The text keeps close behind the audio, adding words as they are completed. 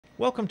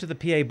Welcome to the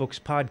PA Books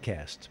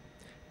podcast.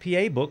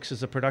 PA Books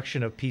is a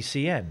production of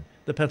PCN,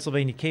 the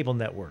Pennsylvania Cable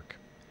Network.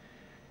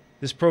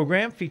 This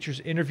program features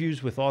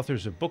interviews with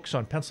authors of books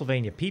on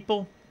Pennsylvania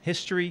people,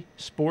 history,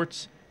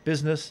 sports,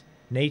 business,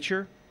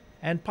 nature,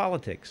 and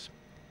politics.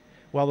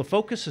 While the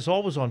focus is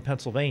always on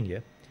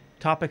Pennsylvania,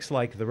 topics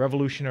like the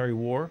Revolutionary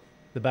War,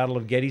 the Battle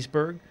of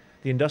Gettysburg,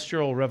 the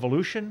Industrial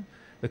Revolution,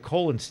 the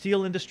coal and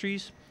steel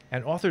industries,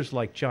 and authors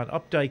like John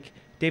Updike,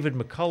 David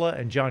McCullough,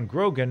 and John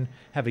Grogan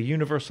have a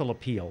universal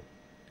appeal.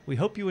 We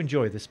hope you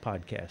enjoy this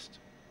podcast.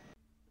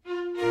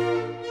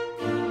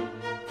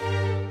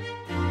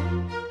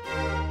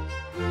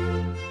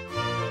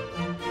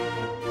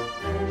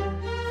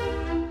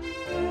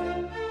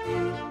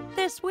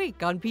 This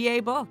week on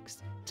PA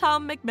Books,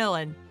 Tom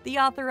McMillan, the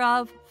author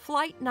of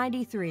Flight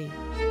 93.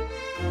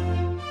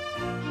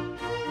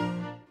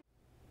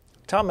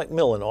 Tom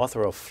McMillan,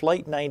 author of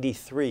Flight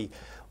 93.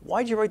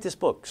 Why did you write this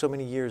book so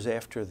many years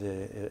after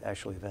the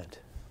actual event?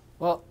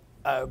 Well,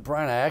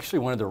 Brian, I actually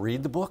wanted to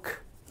read the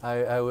book.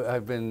 I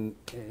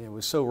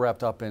was so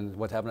wrapped up in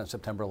what happened on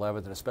September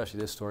 11th, and especially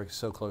this story,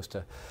 so close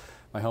to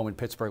my home in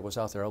Pittsburgh, was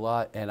out there a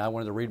lot, and I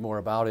wanted to read more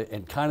about it,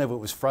 and it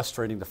was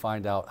frustrating to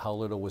find out how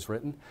little was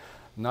written,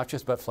 not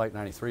just about Flight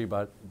 93,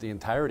 but the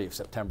entirety of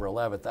September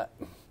 11th.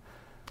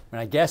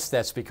 I guess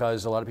that's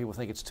because a lot of people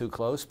think it's too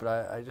close,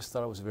 but I just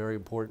thought it was a very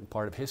important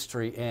part of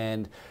history,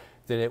 and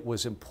that it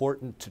was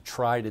important to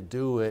try to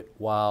do it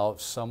while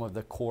some of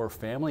the core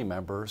family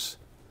members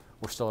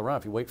were still around.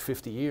 If you wait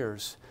 50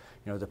 years,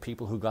 the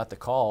people who got the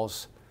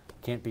calls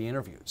can't be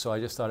interviewed. So I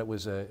just thought it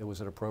was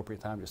an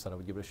appropriate time. Just thought I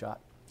would give it a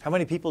shot. How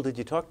many people did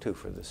you talk to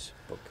for this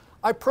book?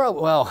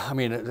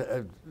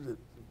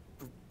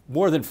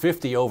 More than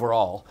 50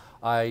 overall.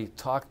 I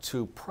talked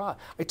to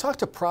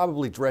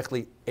probably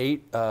directly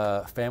 8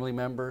 family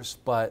members,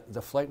 but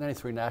the Flight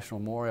 93 National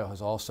Memorial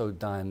has also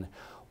done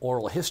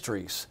oral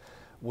histories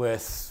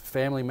with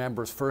family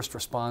members, first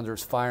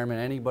responders, firemen,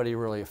 anybody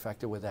really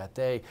affected with that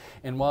day.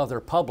 And while they're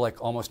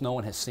public, almost no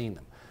one has seen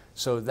them.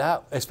 So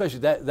that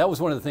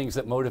was one of the things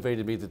that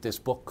motivated me that this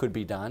book could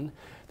be done,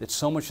 that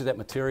so much of that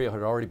material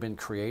had already been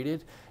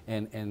created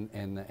and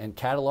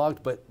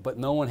cataloged, but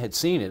no one had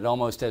seen it.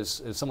 Almost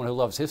as someone who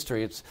loves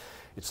history,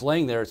 it's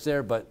laying there, it's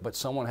there, but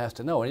someone has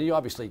to know. And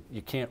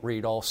you can't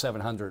read all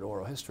 700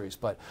 oral histories,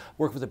 but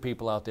work with the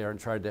people out there and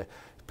tried to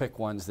pick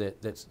ones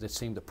that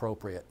seemed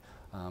appropriate.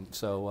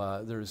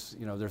 There's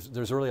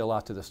really a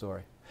lot to the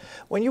story.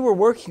 When you were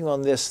working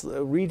on this,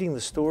 reading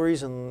the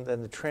stories and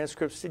the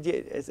transcripts, did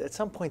you at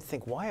some point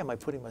think, why am I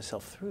putting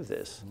myself through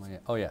this?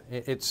 Oh yeah,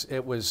 it's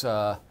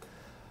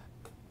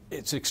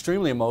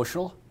extremely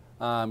emotional.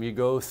 You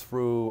go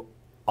through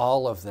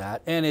all of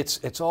that, and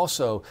it's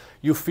also,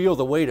 you feel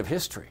the weight of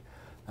history.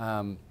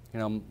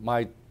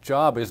 My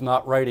job is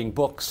not writing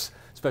books,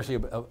 especially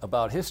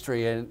about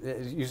history, and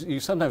you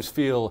sometimes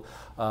feel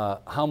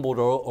humbled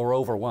or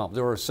overwhelmed.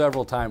 There were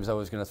several times I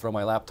was going to throw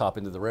my laptop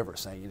into the river,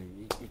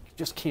 saying, you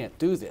just can't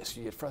do this.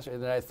 You get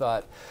frustrated. And I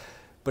thought,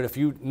 but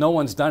no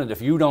one's done it.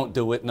 If you don't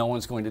do it, no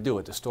one's going to do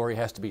it. The story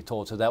has to be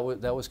told. So that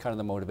was kind of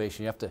the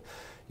motivation.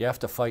 You have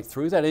to fight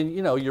through that. And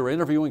you're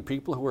interviewing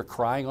people who are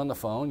crying on the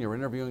phone. You're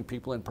interviewing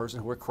people in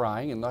person who are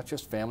crying, and not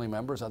just family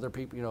members, other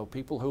people.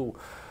 People who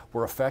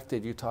were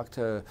affected. You talk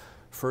to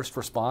first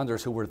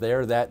responders who were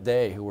there that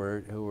day, who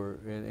were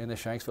in the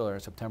Shanksville area on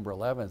September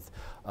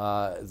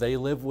 11th. They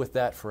live with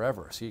that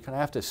forever. So you kind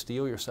of have to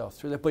steel yourself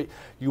through that. But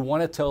you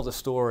want to tell the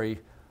story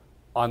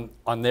on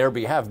their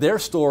behalf. Their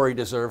story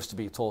deserves to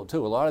be told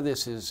too. A lot of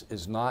this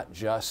is not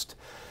just,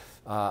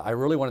 I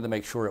really wanted to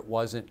make sure it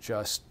wasn't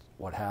just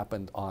what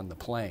happened on the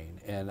plane.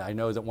 And I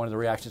know that one of the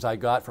reactions I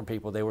got from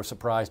people, they were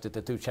surprised that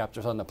the 2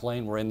 chapters on the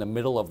plane were in the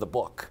middle of the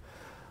book.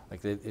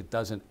 Like it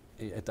doesn't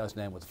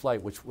end with the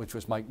flight, which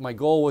was my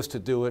goal was to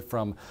do it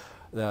from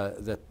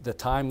the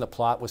time the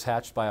plot was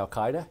hatched by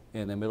Al-Qaeda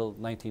in the middle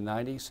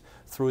 1990s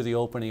through the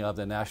opening of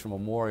the National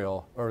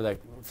Memorial, or the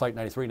Flight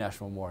 93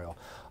 National Memorial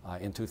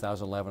in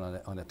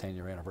 2011 on the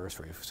 10-year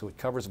anniversary. So it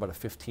covers about a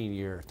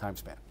 15-year time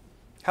span.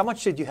 How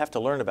much did you have to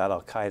learn about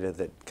Al-Qaeda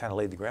that kind of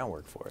laid the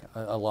groundwork for it?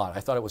 A lot. I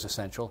thought it was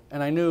essential,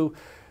 and I knew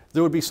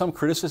there would be some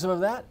criticism of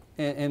that,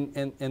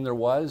 and there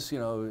was,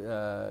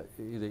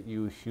 that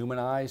you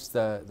humanized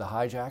the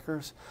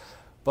hijackers.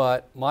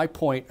 But my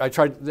point, I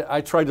tried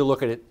to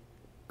look at it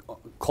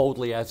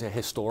coldly as a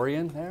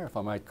historian there, if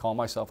I might call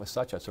myself as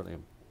such. I'm certainly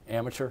an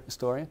amateur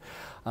historian.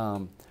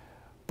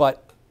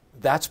 But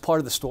that's part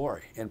of the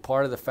story, and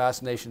part of the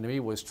fascination to me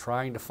was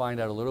trying to find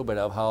out a little bit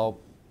of how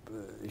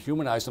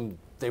humanized them.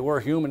 They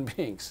were human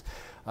beings.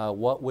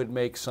 What would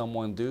make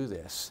someone do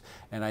this?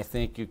 And I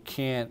think you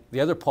can't. The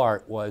other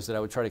part was that I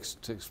would try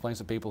to explain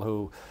to people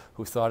who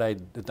thought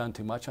I'd done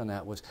too much on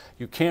that was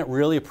you can't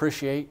really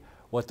appreciate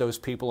what those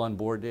people on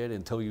board did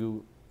until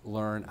you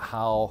learn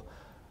how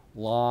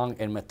long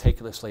and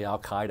meticulously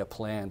Al-Qaeda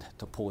planned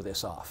to pull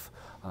this off.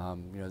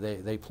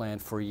 They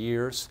planned for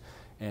years,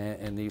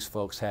 and these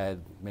folks had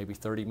maybe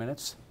 30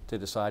 minutes to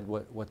decide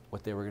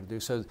what they were going to do.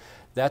 So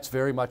that's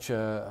very much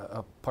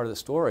a part of the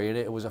story, and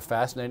it was a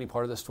fascinating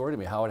part of the story to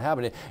me, how it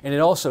happened. And it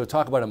also,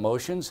 talk about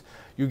emotions,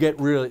 you get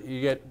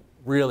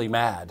really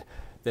mad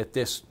that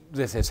this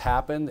has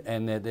happened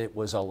and that it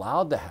was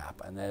allowed to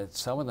happen. That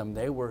some of them,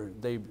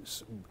 they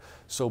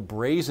so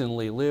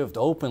brazenly lived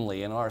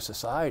openly in our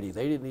society.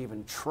 They didn't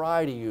even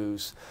try to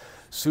use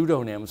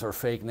pseudonyms or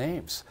fake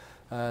names.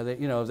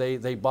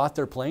 They bought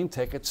their plane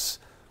tickets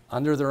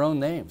under their own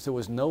names. There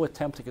was no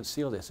attempt to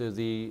conceal this.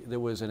 There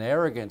was an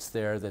arrogance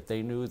there that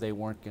they knew they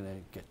weren't going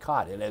to get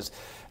caught. And as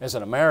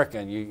an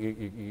American,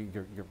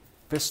 your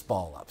fist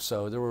ball up.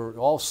 So there were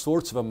all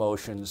sorts of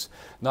emotions,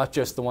 not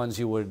just the ones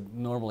you would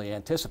normally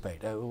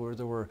anticipate. There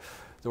were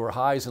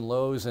highs and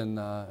lows and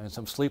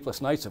some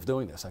sleepless nights of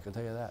doing this, I can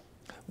tell you that.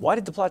 Why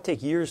did the plot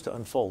take years to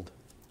unfold?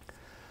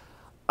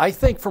 I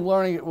think from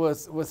learning it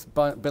with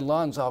bin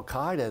Laden's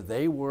al-Qaeda,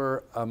 they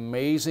were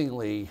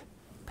amazingly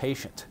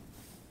patient.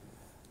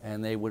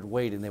 And they would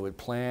wait and they would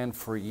plan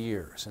for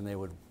years and they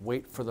would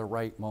wait for the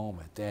right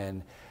moment.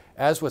 And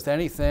as with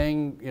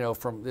anything,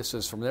 from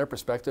their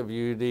perspective,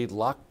 you need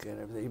luck.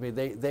 And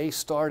they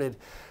started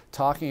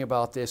talking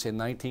about this in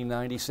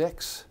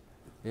 1996.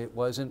 It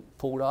wasn't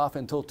pulled off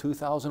until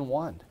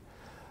 2001.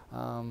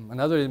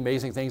 Another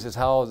amazing thing is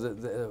how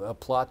a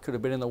plot could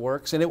have been in the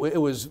works, and it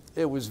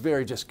was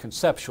very just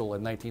conceptual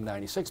in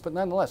 1996, but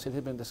nonetheless it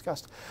had been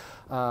discussed.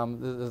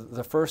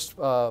 The first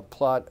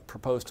plot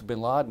proposed to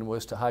bin Laden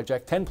was to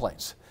hijack 10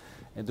 planes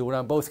and do it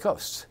on both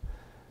coasts.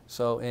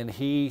 And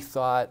he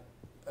thought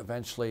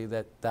eventually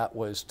that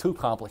was too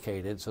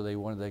complicated, so they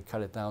wanted to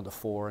cut it down to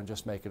 4 and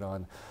just make it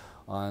on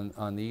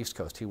the East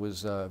Coast. He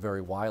was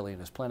very wily in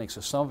his planning,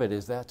 so some of it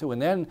is that too.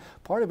 And then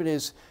part of it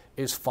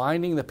is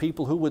finding the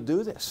people who would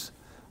do this.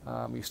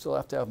 You still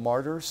have to have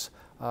martyrs.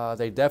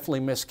 They definitely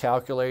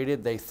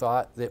miscalculated. They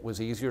thought that it was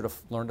easier to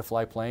learn to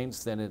fly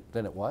planes than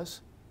it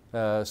was.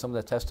 Some of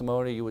the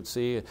testimony you would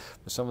see,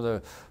 some of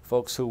the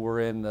folks who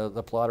were in,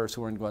 the plotters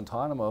who were in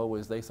Guantanamo,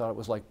 was they thought it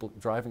was like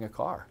driving a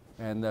car.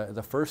 And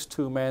the first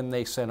 2 men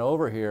they sent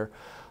over here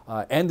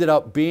ended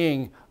up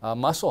being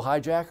muscle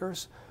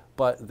hijackers,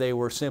 but they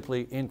were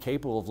simply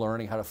incapable of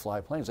learning how to fly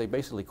planes. They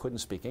basically couldn't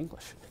speak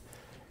English.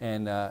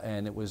 And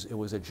it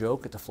was a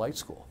joke at the flight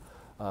school.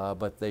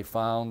 But they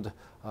found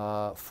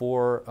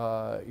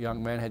 4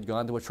 young men had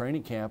gone to a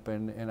training camp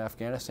in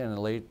Afghanistan in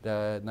the late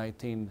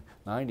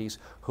 1990s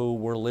who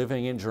were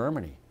living in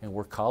Germany and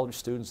were college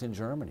students in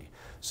Germany.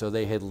 So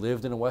they had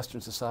lived in a Western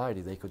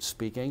society. They could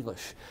speak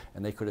English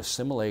and they could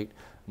assimilate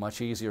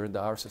much easier into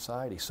our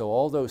society. So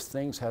all those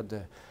things had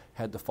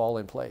to fall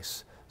in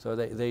place. So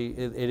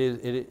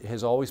it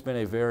has always been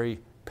a very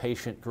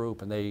patient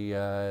group, and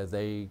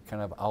they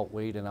kind of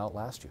outweigh and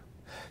outlast you.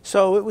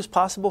 So it was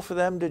possible for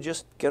them to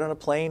just get on a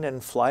plane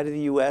and fly to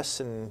the U.S.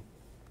 and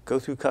go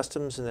through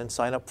customs and then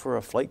sign up for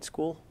a flight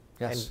school?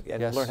 Yes.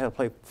 And yes. learn how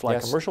to fly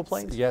yes. commercial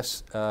planes?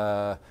 Yes.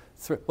 Well,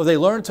 they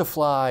learned to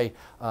fly.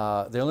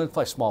 They learned to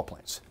fly small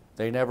planes.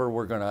 They never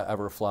were going to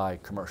ever fly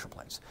commercial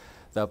planes.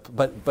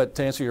 But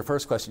to answer your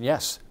first question,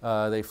 yes,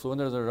 they flew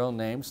under their own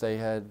names. They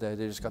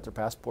just got their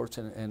passports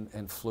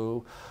and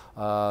flew.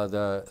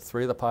 The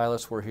 3 of the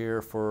pilots were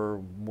here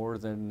for more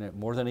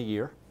than a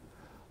year,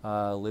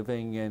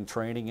 living and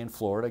training in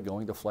Florida,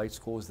 going to flight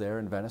schools there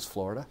in Venice,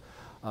 Florida.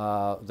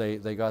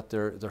 They got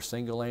their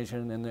single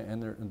engine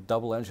and their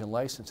double engine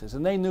licenses,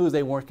 and they knew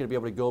they weren't going to be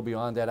able to go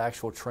beyond that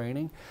actual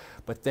training.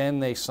 But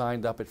then they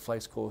signed up at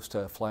flight schools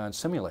to fly on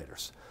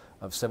simulators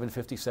of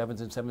 757s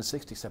and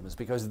 767s,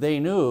 because they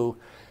knew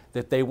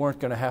that they weren't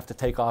going to have to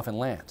take off and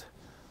land.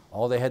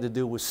 All they had to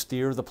do was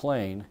steer the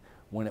plane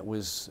when it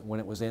was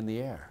in the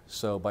air.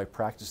 So by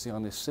practicing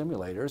on these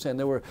simulators, and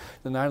there were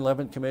the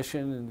 9/11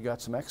 Commission and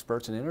got some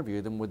experts and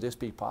interviewed them, would this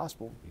be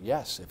possible?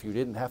 Yes, if you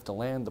didn't have to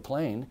land the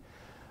plane,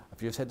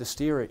 if you just had to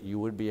steer it, you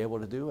would be able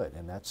to do it,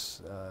 and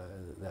that's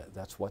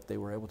what they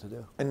were able to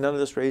do. And none of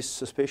this raised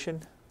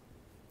suspicion?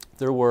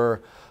 There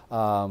were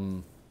a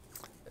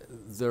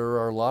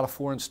lot of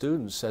foreign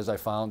students, as I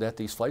found, at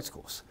these flight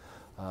schools.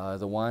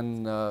 The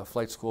one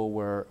flight school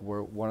where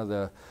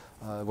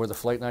the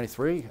Flight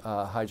 93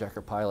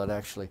 hijacker pilot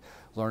actually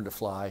learned to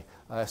fly,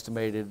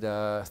 estimated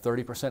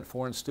 30%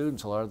 foreign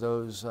students. A lot of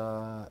those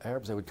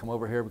Arabs, they would come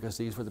over here because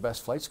these were the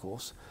best flight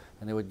schools,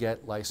 and they would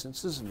get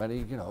licenses.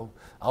 Many,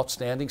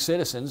 outstanding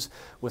citizens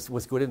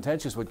with good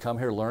intentions would come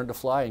here, learn to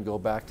fly, and go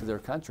back to their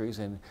countries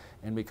and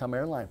become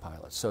airline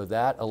pilots. So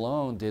that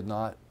alone did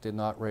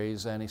not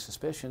raise any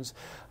suspicions.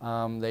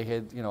 They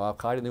had,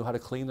 Al-Qaeda knew how to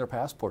clean their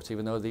passports,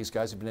 even though these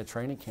guys had been at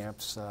training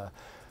camps.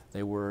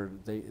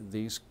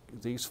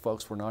 These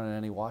folks were not on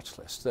any watch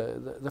list.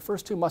 The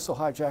first 2 muscle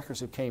hijackers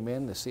who came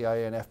in, the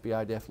CIA and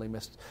FBI definitely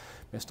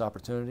missed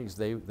opportunities.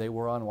 They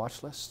were on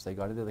watch lists. They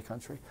got into the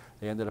country.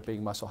 They ended up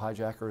being muscle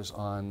hijackers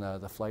on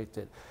the flight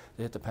that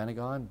hit the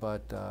Pentagon,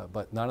 but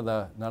none of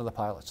the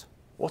pilots.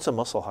 What's a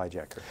muscle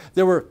hijacker?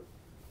 There were.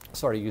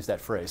 Sorry to use that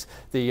phrase.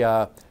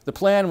 The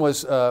plan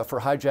was for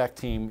hijack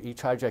team.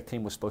 Each hijack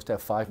team was supposed to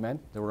have 5 men.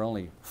 There were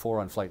only 4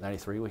 on Flight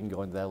 93. We can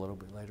go into that a little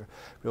bit later.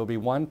 There will be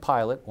 1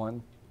 pilot,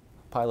 one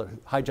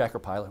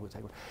hijacker pilot who would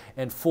take over,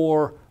 and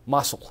 4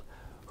 muscle,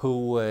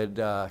 who would,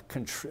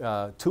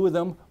 2 of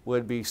them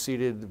would be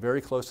seated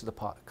very close to the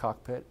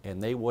cockpit,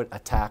 and they would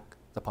attack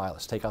the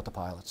pilots, take out the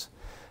pilots.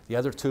 The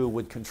other 2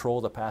 would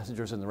control the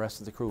passengers and the rest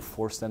of the crew,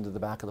 force them to the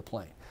back of the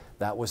plane.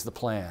 That was the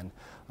plan.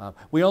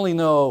 We only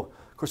know,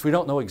 of course, we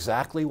don't know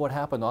exactly what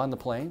happened on the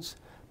planes,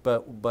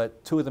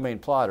 but 2 of the main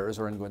plotters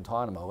are in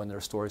Guantanamo, and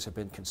their stories have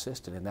been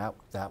consistent, and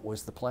that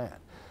was the plan.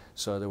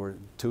 So there were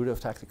 2 to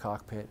attack the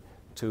cockpit,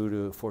 2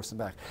 to force them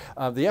back.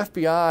 The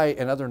FBI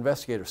and other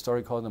investigators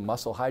started calling them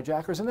muscle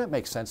hijackers, and that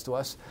makes sense to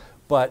us,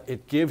 but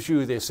it gives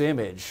you this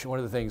image. One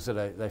of the things that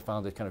I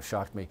found that kind of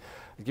shocked me,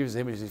 it gives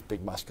the image of these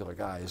big muscular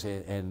guys,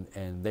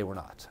 and they were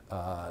not.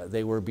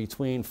 They were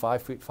between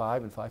 5'5"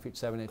 and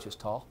 5'7"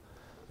 tall.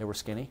 They were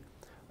skinny.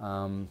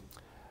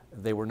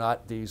 They were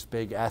not these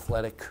big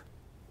athletic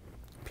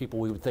people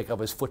we would think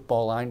of as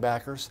football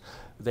linebackers.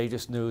 They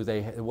just knew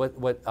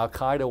what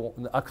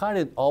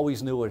Al-Qaeda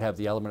always knew would have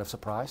the element of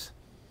surprise.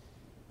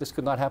 This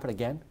could not happen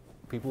again.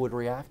 People would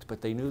react,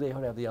 but they knew they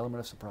would have the element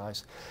of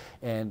surprise,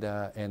 and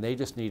they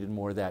just needed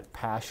more of that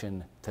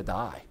passion to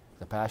die,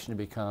 the passion to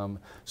become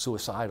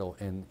suicidal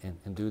and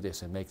do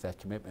this and make that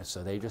commitment.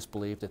 So they just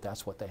believed that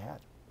that's what they had.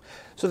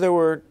 So there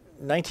were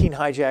 19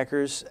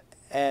 hijackers,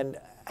 and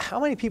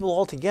how many people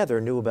altogether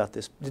knew about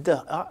this? Did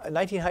the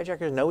 19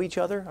 hijackers know each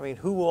other? I mean,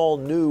 who all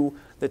knew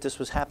that this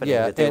was happening,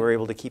 that they were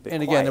able to keep it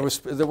quiet? And again, there was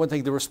the one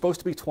thing, there were supposed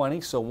to be 20,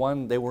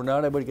 so they were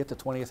not able to get the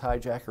 20th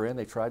hijacker in.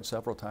 They tried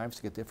several times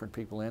to get different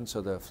people in, so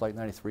the Flight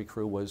 93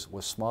 crew was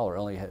smaller,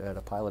 only had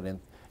a pilot in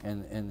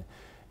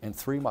and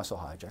 3 muscle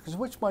hijackers,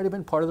 which might have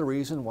been part of the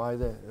reason why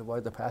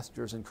the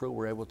passengers and crew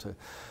were able to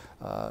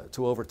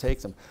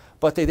overtake them.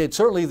 But they did.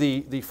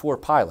 Certainly the 4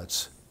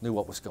 pilots knew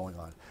what was going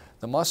on.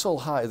 The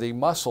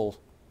muscle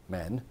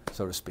men,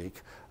 so to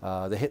speak,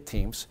 the hit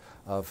teams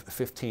of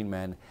 15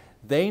 men,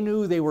 they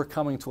knew they were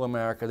coming to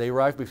America. They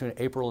arrived between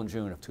April and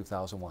June of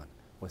 2001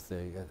 with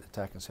the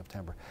attack in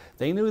September.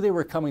 They knew they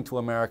were coming to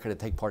America to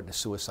take part in a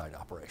suicide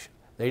operation.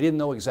 They didn't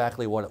know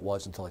exactly what it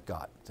was until they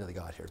got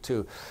here.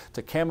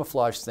 To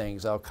camouflage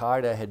things,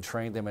 Al-Qaeda had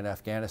trained them in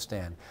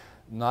Afghanistan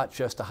not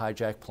just to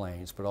hijack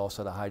planes, but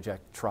also to hijack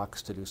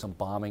trucks to do some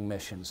bombing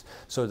missions,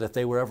 so that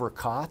they were ever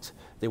caught,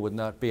 they would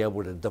not be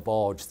able to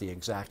divulge the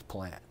exact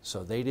plan.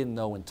 So they didn't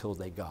know until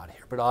they got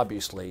here. But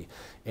obviously,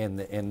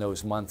 in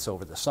those months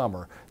over the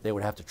summer, they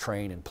would have to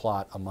train and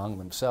plot among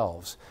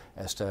themselves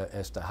as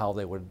to how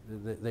they would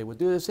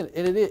do this. And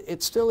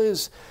it still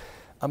is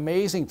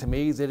amazing to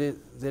me that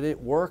it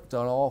worked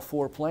on all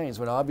 4 planes.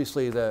 But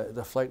obviously,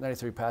 the Flight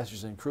 93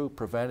 passengers and crew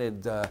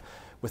prevented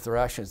with their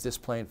actions this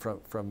plane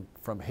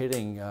from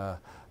hitting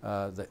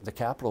the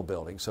Capitol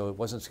building, so it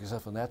wasn't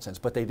successful in that sense.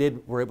 But they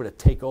were able to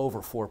take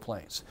over 4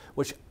 planes,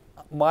 which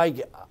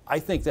I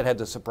think that had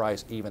to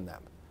surprise even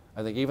them.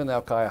 I think even the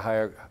Al-Qaeda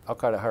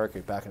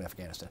hierarchy back in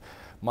Afghanistan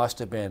must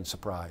have been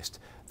surprised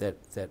that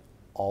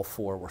all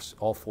 4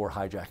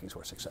 hijackings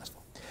were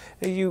successful.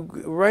 You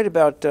write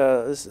about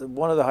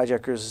one of the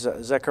hijackers,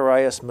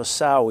 Zacharias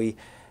Moussaoui.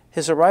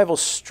 His arrival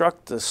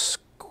struck the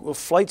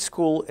flight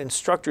school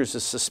instructors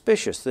as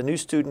suspicious. The new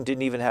student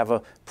didn't even have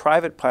a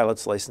private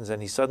pilot's license,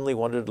 and he suddenly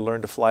wanted to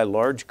learn to fly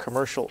large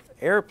commercial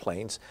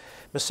airplanes.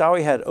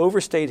 Moussaoui had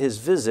overstayed his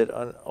visit.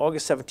 On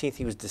August 17th,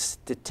 he was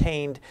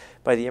detained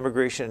by the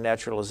Immigration and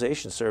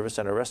Naturalization Service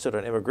and arrested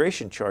on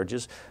immigration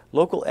charges.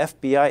 Local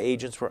FBI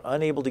agents were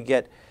unable to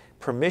get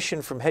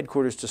permission from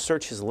headquarters to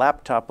search his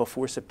laptop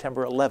before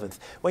September 11th.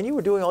 When you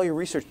were doing all your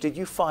research, did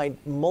you find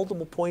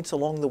multiple points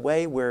along the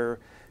way where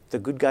the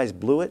good guys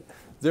blew it?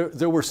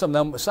 There were some.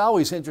 Now,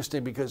 Moussaoui's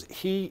interesting because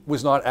he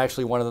was not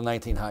actually one of the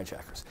 19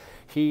 hijackers.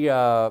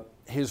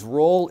 His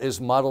role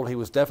is muddled. He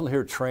was definitely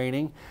here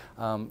training.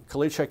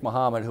 Khalid Sheikh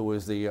Mohammed, who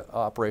was the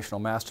operational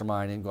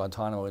mastermind in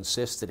Guantanamo,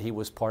 insists that he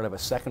was part of a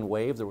second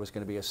wave. There was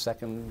going to be a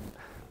second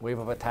wave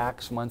of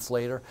attacks months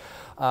later.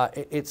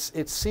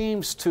 It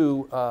seems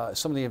to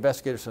some of the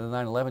investigators from the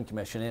 9/11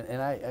 Commission,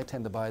 and I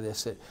tend to buy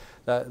this,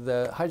 that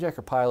the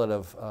hijacker pilot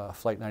of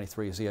Flight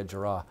 93, Ziad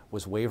Jarrah,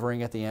 was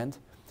wavering at the end.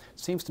 It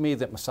seems to me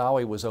that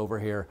Moussaoui was over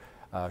here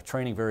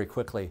training very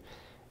quickly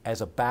as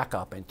a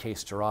backup in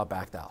case Jarrah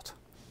backed out.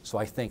 So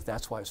I think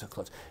that's why it was so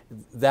close.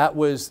 That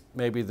was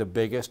maybe the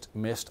biggest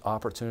missed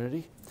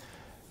opportunity,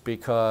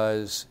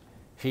 because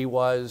there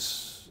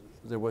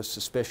was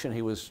suspicion.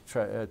 He was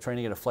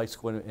training at a flight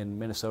school in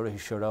Minnesota. He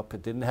showed up.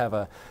 It didn't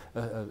have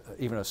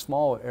even a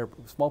small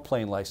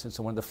plane license,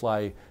 and wanted to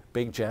fly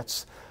big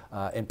jets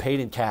and paid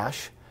in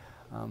cash.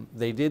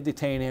 They did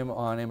detain him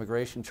on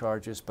immigration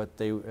charges, but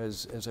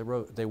as I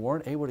wrote, they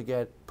weren't able to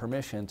get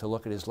permission to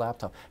look at his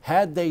laptop.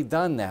 Had they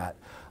done that,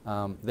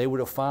 they would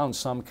have found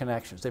some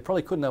connections. They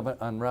probably couldn't have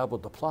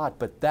unraveled the plot,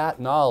 but that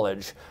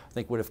knowledge, I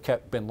think, would have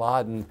kept bin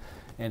Laden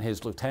and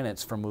his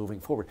lieutenants from moving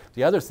forward.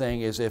 The other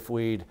thing is, if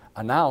we'd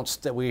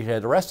announced that we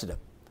had arrested him,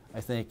 I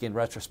think in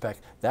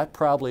retrospect, that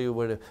probably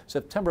would have,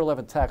 September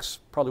 11th attacks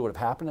probably would have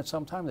happened at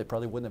some time. They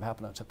probably wouldn't have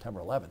happened on September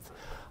 11th,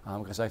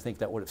 because I think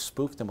that would have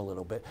spooked them a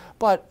little bit.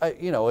 But,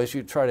 as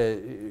you try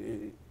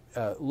to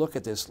look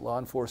at this, law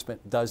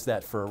enforcement does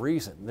that for a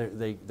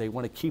reason. They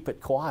want to keep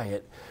it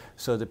quiet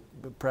so that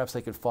perhaps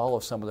they could follow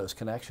some of those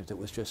connections. It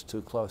was just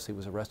too close. He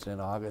was arrested in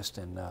August,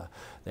 and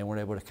they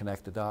weren't able to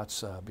connect the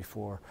dots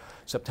before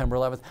September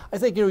 11th. I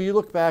think, you know, you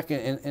look back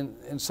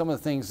and some of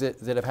the things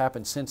that have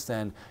happened since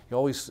then,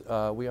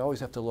 we always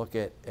have to look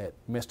at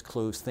missed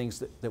clues,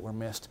 things that were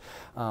missed.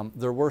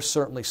 There were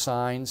certainly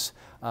signs,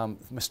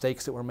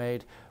 mistakes that were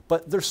made,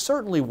 but there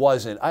certainly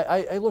wasn't.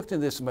 I looked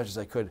into this as much as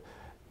I could.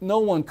 No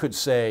one could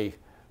say,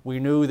 we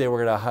knew they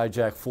were going to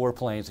hijack 4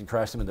 planes and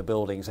crash them into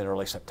buildings in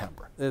early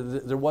September.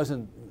 There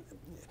wasn't,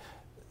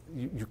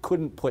 you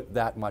couldn't put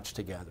that much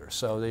together.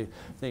 So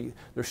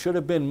there should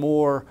have been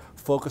more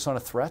focus on a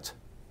threat.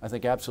 I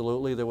think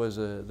absolutely there was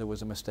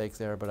a mistake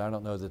there, but I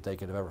don't know that they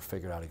could have ever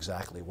figured out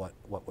exactly what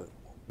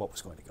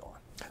was going to go on.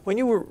 When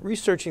you were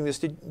researching this,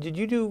 did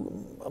you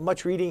do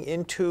much reading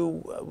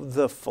into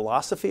the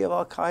philosophy of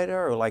Al-Qaeda,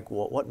 or like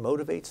what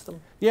motivates them?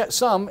 Yeah,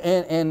 some,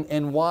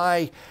 and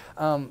why,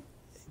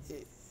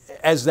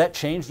 as that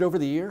changed over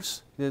the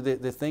years,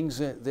 the things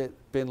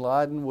that bin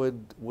Laden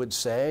would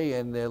say,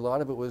 and a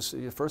lot of it was,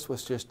 first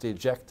was just to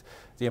eject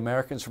the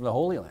Americans from the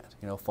Holy Land,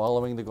 you know,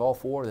 following the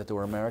Gulf War, that there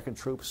were American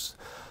troops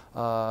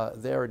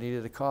there,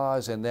 needed a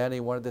cause, and then he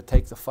wanted to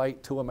take the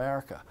fight to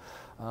America.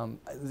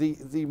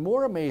 The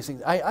more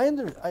amazing,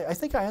 I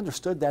think I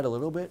understood that a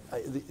little bit.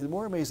 The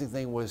more amazing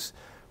thing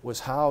was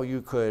how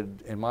you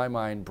could, in my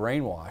mind,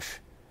 brainwash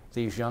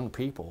these young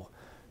people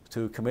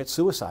to commit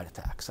suicide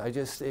attacks.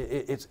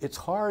 It's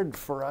hard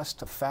for us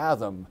to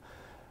fathom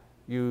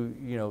you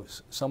know,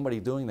 somebody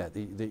doing that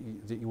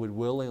you would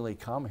willingly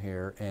come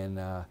here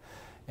and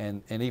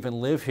even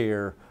live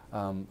here.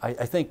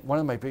 I think one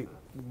of the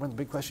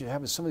big questions you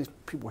have is some of these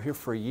people were here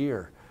for a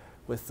year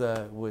with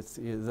the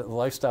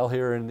lifestyle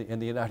here in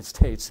the United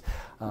States,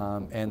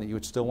 and that you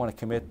would still want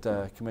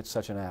to commit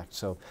such an act.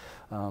 So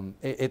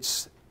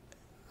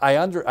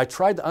I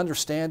tried to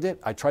understand it.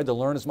 I tried to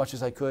learn as much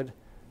as I could,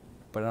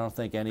 but I don't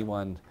think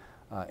anyone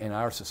in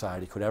our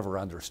society could ever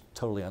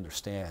totally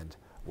understand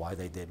why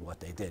they did what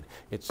they did.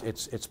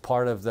 It's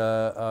part of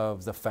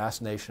the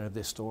fascination of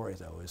this story,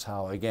 though, is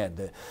how, again,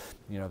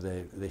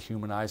 the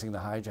humanizing the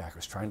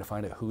hijackers, trying to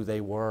find out who they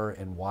were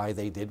and why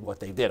they did what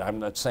they did. I'm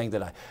not saying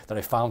that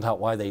I found out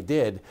why they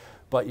did,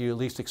 but you at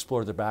least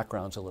explore their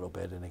backgrounds a little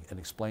bit and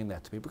explain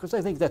that to me, because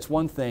I think that's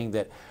one thing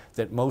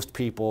that most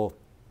people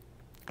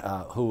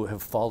who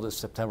have followed the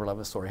September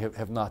 11th story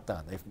have not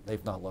done.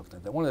 They've not looked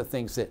at that. One of the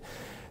things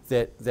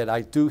that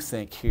I do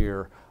think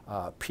here,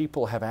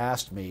 people have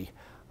asked me,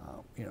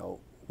 you know,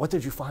 what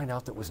did you find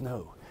out that was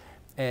new?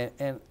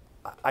 And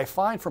I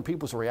find from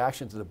people's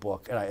reaction to the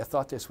book, and I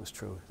thought this was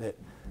true, that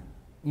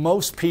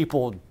most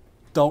people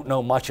don't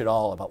know much at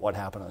all about what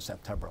happened on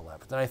September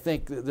 11th. And I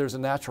think there's a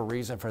natural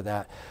reason for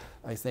that.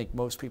 I think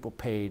most people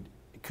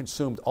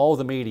consumed all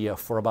the media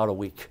for about a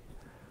week,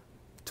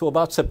 to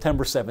about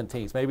September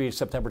 17th, maybe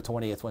September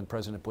 20th, when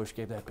President Bush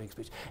gave that big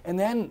speech. And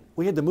then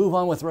we had to move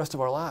on with the rest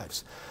of our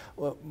lives.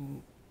 Well,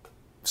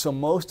 so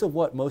most of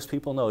what most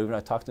people know, even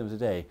I talked to them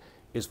today,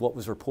 is what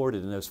was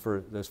reported in those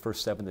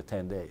first 7 to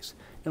 10 days.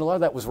 And a lot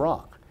of that was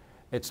wrong.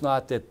 It's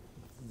not that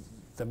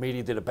the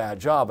media did a bad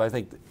job. I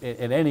think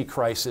in any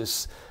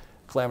crisis,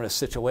 calamitous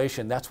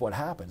situation, that's what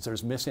happens.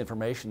 There's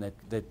misinformation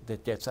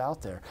that gets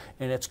out there.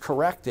 And it's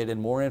corrected, and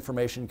more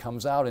information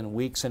comes out in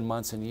weeks and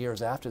months and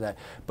years after that.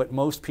 But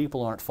most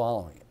people aren't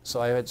following it. So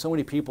I had so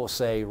many people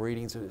say,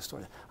 reading through this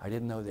story, I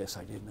didn't know this,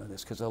 I didn't know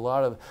this, because a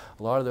lot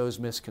of those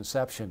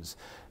misconceptions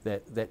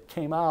that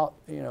came out,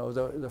 you know,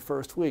 the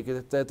first week,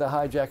 that the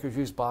hijackers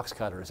used box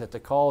cutters, that the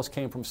calls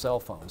came from cell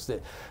phones,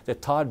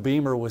 that Todd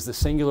Beamer was the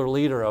singular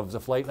leader of the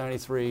Flight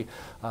 93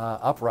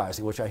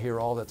 uprising, which I hear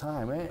all the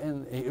time,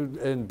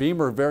 and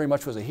Beamer very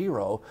much was a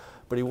hero,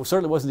 but he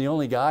certainly wasn't the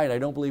only guy, and I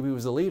don't believe he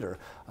was the leader.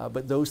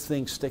 But those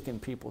things stick in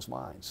people's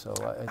minds. So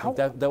I think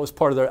that was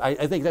part of I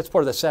think that's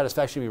part of the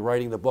satisfaction of me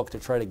writing the book, to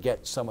try to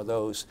get some of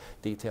those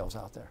details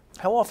out there.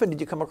 How often did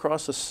you come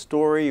across a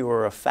story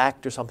or a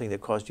fact or something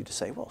that caused you to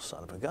say, well,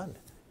 son of a gun,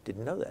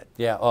 didn't know that?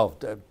 Yeah,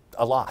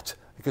 a lot.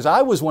 Because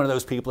I was one of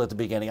those people at the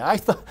beginning. I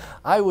thought,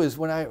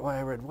 when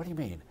I read, what do you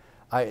mean?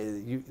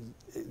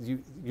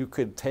 You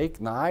could take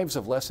knives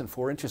of less than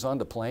 4 inches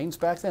onto planes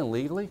back then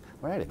legally?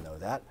 Well, I didn't know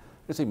that.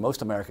 I think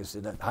most Americans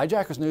did that.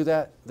 Hijackers knew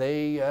that.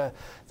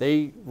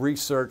 They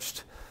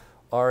researched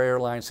our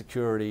airline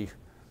security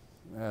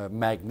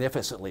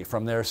magnificently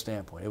from their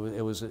standpoint.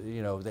 It was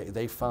you know,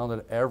 they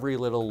found every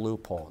little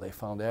loophole. They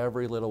found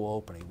every little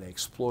opening. They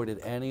exploited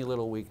any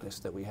little weakness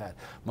that we had.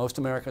 Most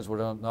Americans would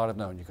not have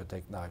known you could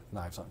take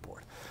knives on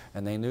board,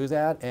 and they knew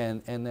that.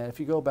 And then if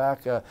you go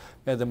back, the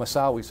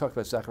Moussaoui, we talked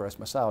about Zacharias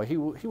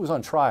Moussaoui. He was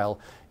on trial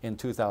in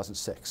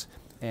 2006,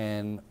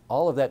 and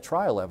all of that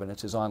trial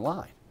evidence is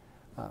online.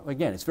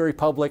 Again, it's very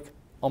public.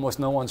 Almost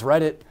no one's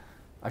read it.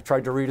 I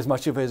tried to read as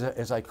much of it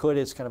as I could.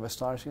 It's kind of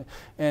astonishing.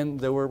 And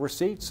there were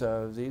receipts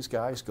of these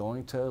guys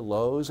going to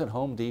Lowe's and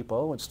Home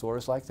Depot and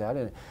stores like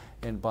that,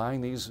 and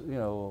buying these, you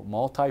know,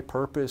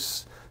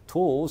 multi-purpose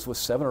tools with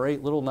 7 or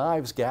 8 little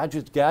knives,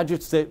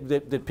 gadgets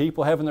that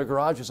people have in their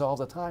garages all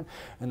the time,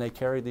 and they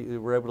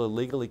were able to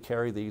legally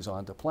carry these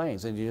onto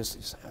planes. And you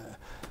just,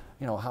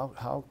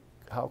 how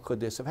could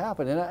this have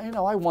happened? And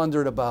I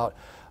wondered about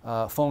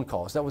phone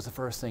calls. That was the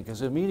first thing,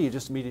 because the media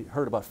just immediately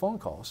heard about phone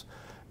calls.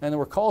 And there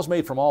were calls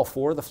made from all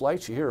 4 of the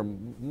flights. You hear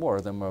more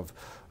of them of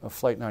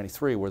Flight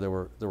 93, where there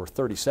were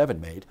 37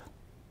 made.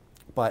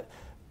 But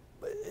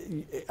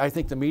I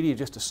think the media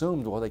just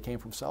assumed, well, they came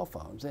from cell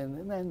phones.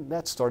 And then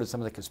that started some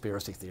of the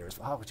conspiracy theories.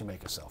 How could you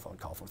make a cell phone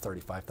call from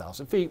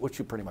 35,000 feet, which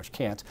you pretty much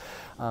can't.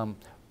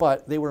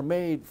 But they were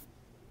made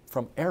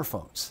from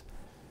airphones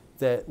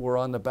that were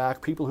on the back.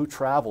 People who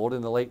traveled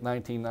in the late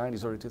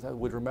 1990s, early 2000s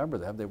would remember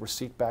them. They were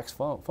seat-back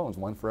phones,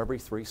 one for every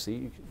 3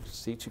 seats.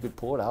 You could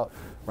pull it out,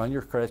 run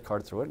your credit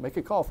card through it, make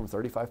a call from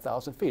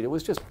 35,000 feet. It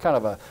was just kind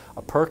of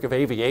a perk of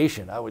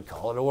aviation, I would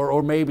call it.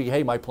 Or maybe,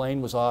 hey, my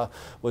plane was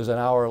an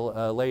hour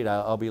late.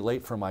 I'll be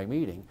late for my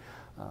meeting.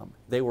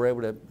 They were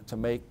able to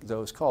make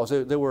those calls.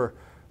 There were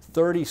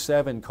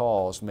 37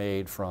 calls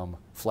made from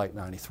Flight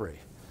 93.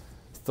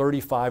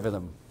 35 of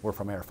them were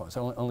from airphones.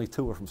 Only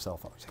 2 were from cell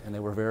phones, and they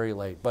were very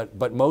late.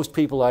 But most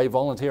people, I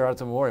volunteer out at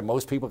the memorial,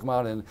 most people come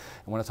out and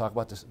want to talk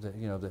about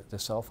the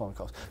cell phone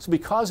calls. So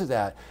because of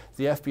that,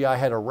 the FBI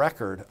had a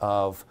record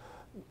of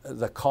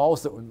the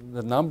calls,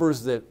 the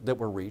numbers that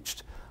were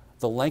reached,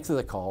 the length of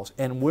the calls,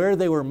 and where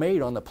they were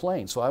made on the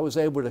plane. So I was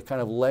able to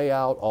kind of lay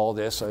out all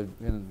this. I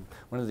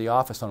went to the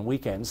office on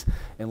weekends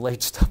and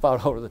laid stuff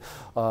out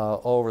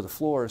over the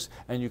floors,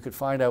 and you could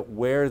find out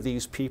where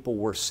these people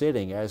were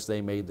sitting as they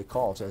made the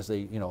calls, as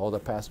they, all the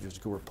passengers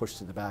who were pushed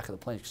to the back of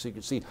the plane. So you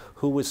could see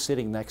who was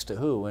sitting next to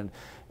who,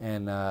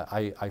 and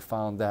I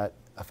found that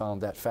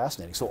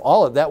fascinating. So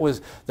all of that was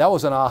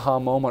an aha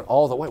moment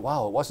all the way.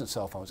 Wow, it wasn't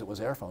cell phones, it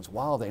was airphones.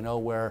 Wow, they know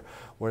where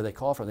they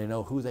called from. They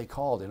know who they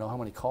called. They know how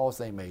many calls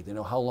they made. They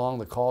know how long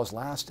the calls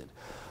lasted.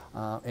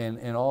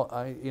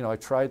 I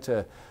tried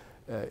to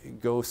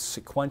go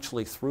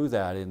sequentially through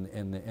that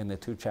in the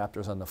 2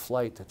 chapters on the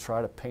flight to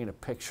try to paint a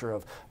picture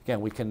of,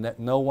 again,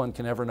 no one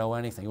can ever know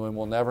anything.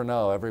 We'll never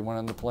know. Everyone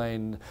on the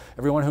plane,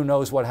 everyone who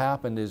knows what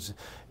happened is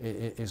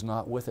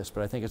not with us.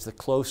 But I think it's the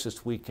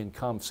closest we can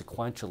come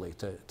sequentially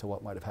to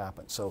what might have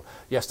happened. So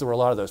yes, there were a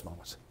lot of those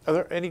moments. Are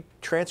there any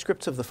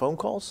transcripts of the phone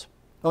calls?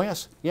 Oh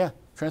yes, yeah,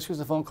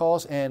 transcripts of the phone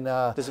calls. And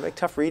does it make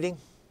tough reading?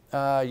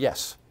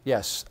 Yes.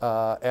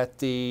 At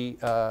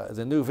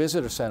the new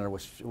visitor center,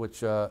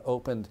 which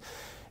opened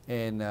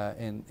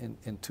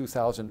in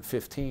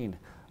 2015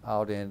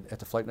 out at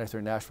the Flight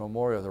 93 National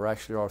Memorial, there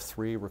actually are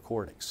 3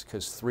 recordings,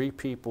 because 3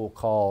 people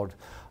called.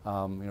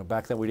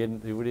 Back then we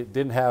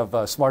didn't have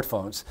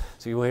smartphones,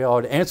 so we all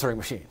had answering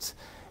machines.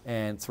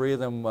 And 3 of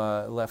them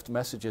left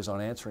messages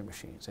on answering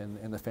machines,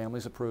 and the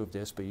families approved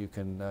this. But you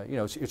can,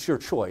 it's your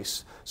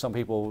choice. Some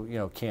people,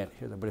 can't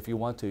hear them, but if you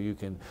want to, you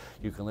can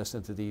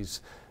listen to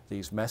these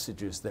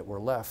messages that were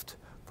left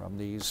from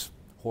these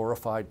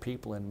horrified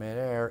people in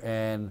midair,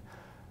 and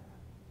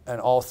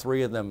all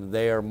 3 of them,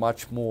 they are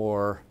much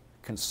more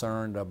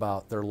concerned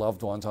about their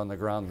loved ones on the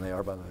ground than they are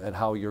about and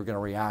how you're going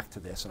to react to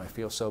this. And I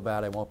feel so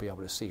bad I won't be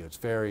able to see you. It's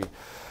very,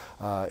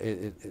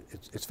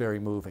 it's very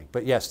moving.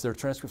 But yes, there are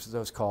transcripts of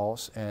those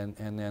calls, and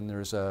then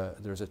there's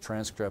a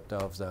transcript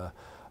of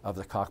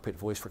the cockpit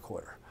voice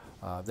recorder.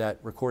 That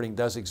recording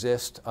does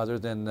exist, other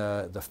than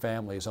the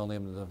families. Only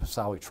the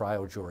Moussaoui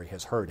trial jury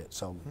has heard it.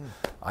 So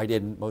I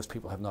didn't. Most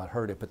people have not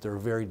heard it, but there are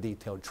very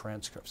detailed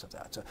transcripts of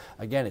that. So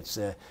again,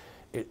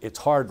 it's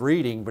hard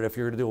reading, but if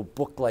you're going to do a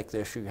book like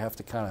this, you have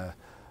to kind of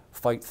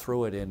fight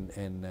through it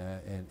and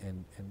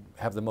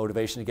have the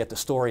motivation to get the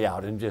story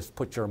out and just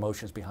put your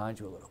emotions behind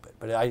you a little bit.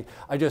 But I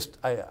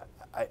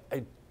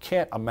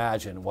can't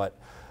imagine what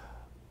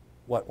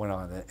went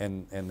on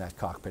in that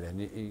cockpit.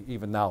 And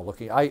even now,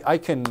 looking, I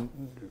can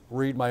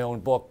read my own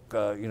book,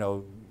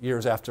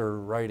 years after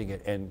writing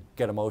it, and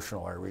get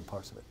emotional. I read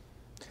parts of it.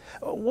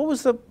 What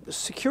was the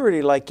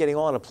security like getting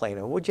on a plane?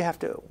 And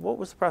what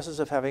was the process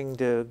of having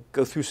to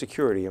go through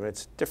security? I mean,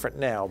 it's different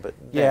now, but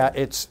then. Yeah,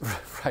 it's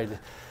right.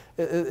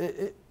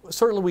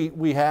 Certainly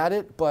we had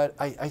it, but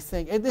I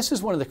think, and this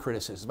is one of the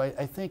criticisms,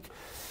 I think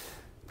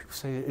people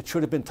say it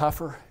should have been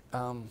tougher.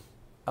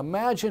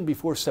 Imagine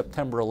before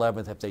September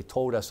 11th if they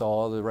told us,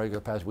 all the regular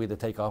passengers, we had to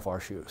take off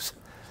our shoes.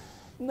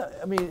 No,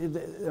 I mean,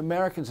 the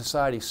American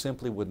society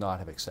simply would not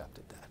have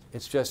accepted that.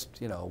 It's just,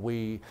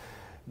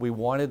 we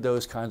wanted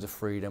those kinds of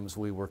freedoms.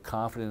 We were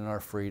confident in our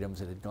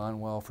freedoms. It had gone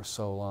well for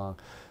so long.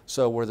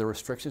 So were there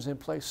restrictions in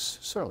place?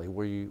 Certainly.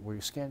 Were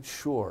you scanned?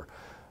 Sure.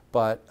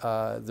 But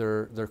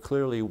there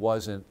clearly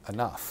wasn't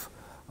enough.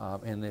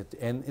 But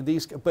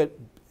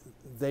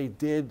they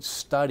did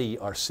study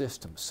our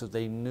systems, so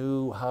they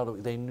knew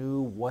they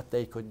knew what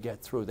they could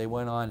get through. They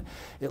went on,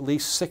 at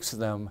least 6 of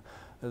them,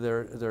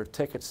 their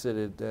tickets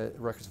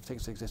records of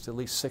tickets exist, at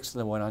least 6 of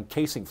them went on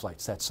casing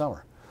flights that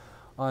summer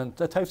on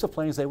the types of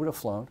planes they would have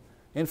flown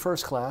in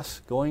first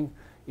class, going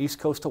East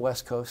Coast to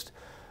West Coast.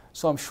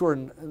 So I'm sure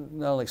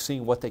not only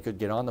seeing what they could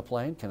get on the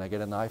plane, can I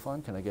get a knife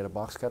on, can I get a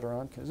box cutter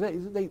on? Because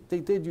they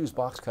did use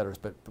box cutters,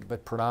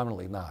 but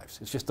predominantly knives.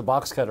 It's just the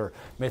box cutter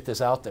myth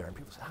is out there, and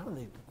people say, how do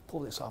they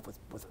pull this off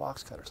with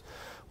box cutters?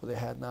 Well, they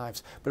had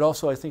knives. But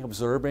also I think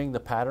observing the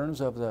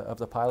patterns of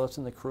the pilots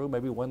and the crew,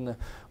 maybe when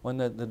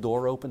the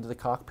door opened to the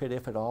cockpit,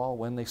 if at all,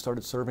 when they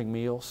started serving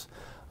meals.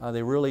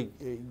 They really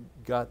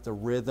got the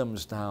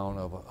rhythms down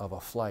of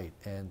a flight,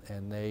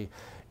 and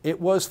it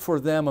was for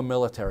them a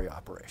military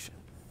operation.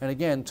 And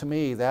again, to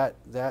me,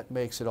 that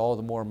makes it all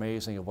the more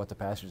amazing of what the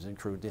passengers and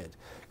crew did,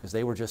 because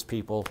they were just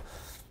people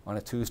on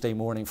a Tuesday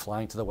morning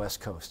flying to the West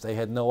Coast. They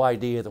had no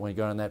idea that when you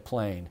got on that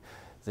plane,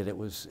 that it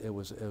was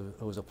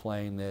a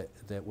plane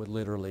that would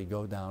literally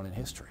go down in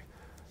history.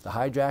 The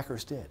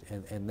hijackers did,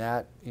 and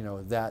that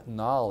that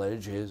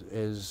knowledge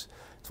is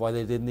that's why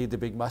they didn't need the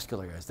big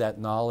muscular guys. That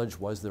knowledge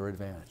was their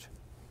advantage.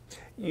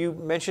 You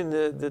mentioned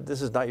that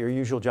this is not your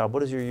usual job.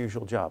 What is your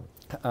usual job?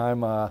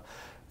 I'm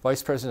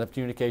Vice President of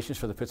Communications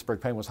for the Pittsburgh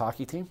Penguins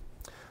hockey team.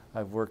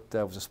 I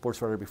was a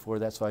sports writer before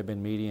that, so I've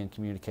been media and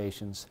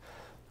communications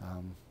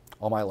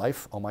all my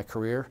life, all my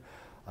career.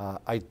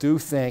 I do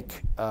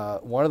think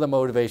one of the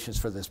motivations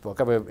for this book,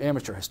 I'm an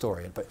amateur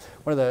historian, but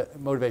one of the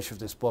motivations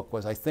for this book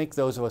was I think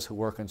those of us who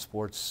work in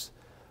sports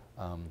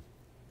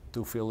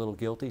do feel a little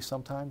guilty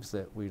sometimes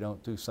that we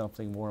don't do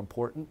something more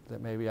important,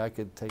 that maybe I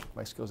could take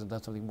my skills and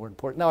done something more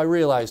important. Now I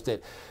realize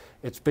that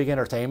it's big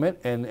entertainment,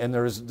 and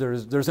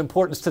there's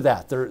importance to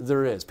that.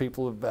 There is.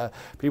 People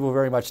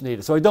very much need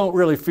it. So I don't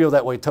really feel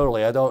that way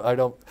totally. I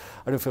don't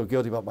feel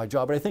guilty about my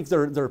job, but I think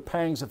there are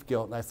pangs of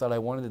guilt, and I thought I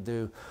wanted to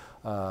do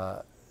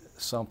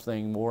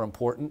something more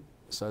important.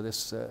 So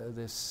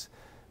this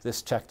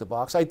checked the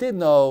box. I did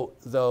know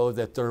though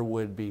that there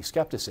would be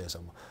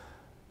skepticism.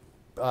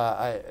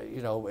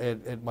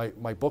 At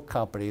my book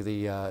company,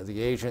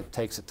 the agent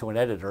takes it to an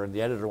editor, and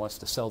the editor wants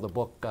to sell the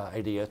book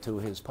idea to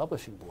his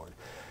publishing board.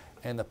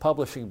 And the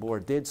publishing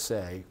board did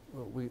say,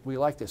 we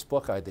like this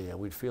book idea.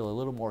 We'd feel a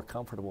little more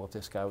comfortable if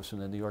this guy was from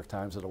the New York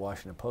Times or the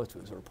Washington Post,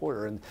 who was a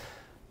reporter. And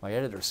my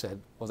editor said,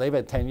 well, they've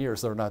had 10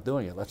 years, they're not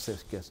doing it. Let's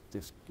just give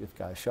this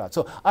guy a shot.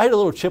 So I had a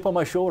little chip on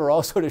my shoulder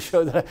also to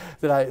show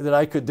that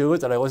I could do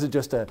it, that I wasn't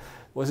just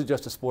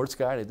a sports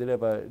guy. I did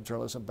have a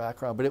journalism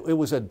background, but it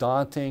was a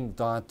daunting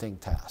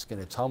task.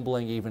 And it's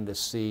humbling even to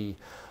see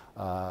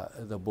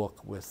the book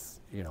with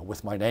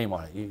my name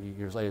on it.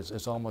 Years later,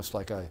 it's almost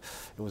like it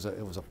was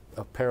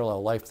a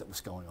parallel life that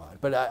was going on.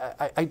 But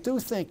I do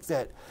think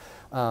that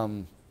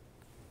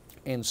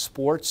in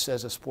sports,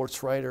 as a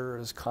sports writer,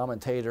 as a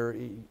commentator,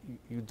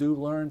 you do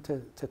learn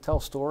to tell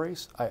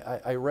stories.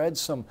 I read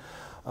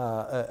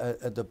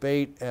a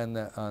debate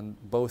on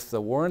both the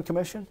Warren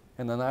Commission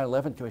and the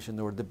 9/11 Commission.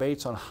 There were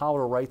debates on how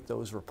to write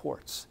those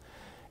reports,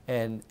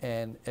 and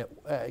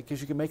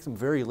because you can make them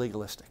very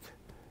legalistic,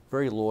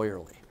 very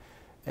lawyerly.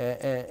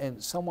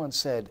 And someone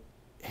said,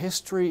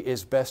 history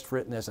is best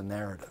written as a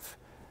narrative.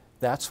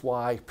 That's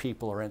why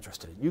people are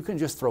interested. You can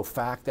just throw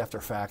fact after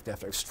fact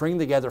after, string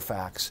together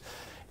facts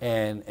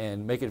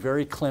and make it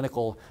very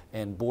clinical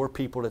and bore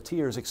people to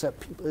tears,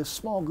 except a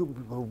small group of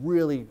people who are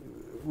really,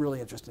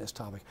 really interested in this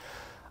topic.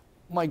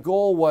 My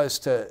goal was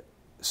to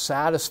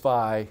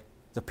satisfy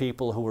the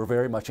people who were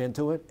very much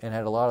into it and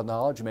had a lot of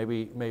knowledge,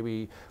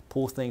 maybe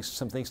pull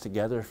some things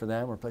together for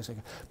them, or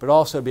but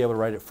also be able to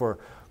write it for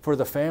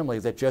the family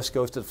that just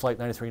goes to the Flight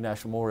 93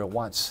 National Memorial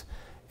once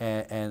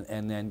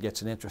and then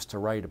gets an interest to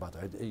write about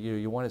it.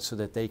 You want it so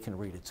that they can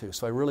read it too.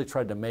 So I really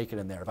tried to make it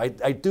a narrative.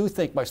 I do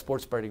think my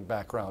sports writing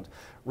background,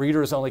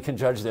 readers only can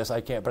judge this,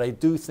 I can't, but I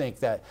do think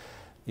that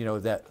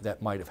that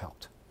might have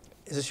helped.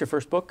 Is this your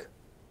first book?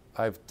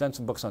 I've done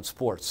some books on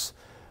sports,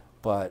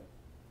 but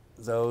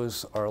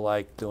those are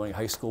like doing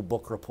high school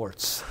book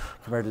reports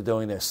compared to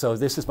doing this. So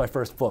this is my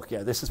first book.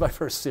 Yeah, this is my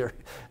first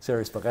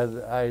serious book.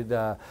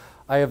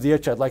 I have the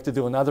itch. I'd like to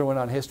do another one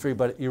on history,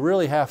 but you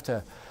really have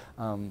to,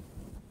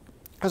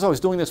 because I was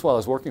doing this while I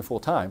was working full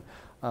time,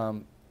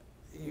 I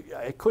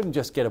couldn't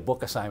just get a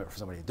book assignment for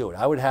somebody to do it.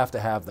 I would have to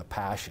have the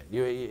passion.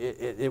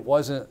 It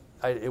wasn't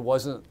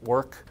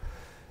work.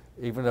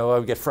 Even though I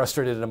would get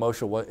frustrated and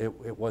emotional,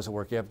 it wasn't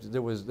work.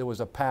 There was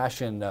a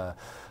passion, a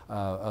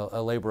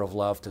labor of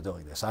love to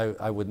doing this.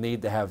 I would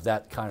need to have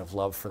that kind of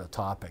love for the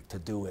topic to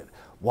do it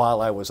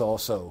while I was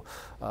also,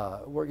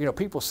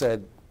 people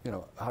said,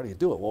 how do you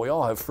do it? Well, we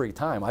all have free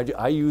time.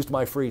 I used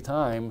my free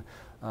time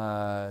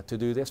to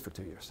do this for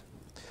 2 years.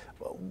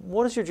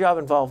 What does your job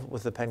involve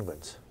with the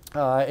Penguins?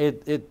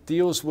 It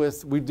deals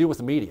with, we deal with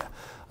the media,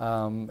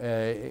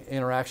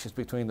 interactions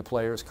between the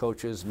players,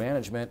 coaches,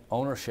 management,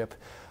 ownership,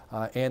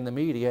 and the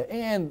media,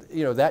 and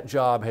that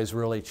job has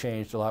really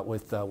changed a lot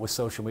with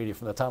social media.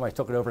 From the time I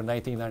took it over in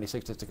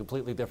 1996, it's a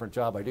completely different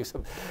job. I do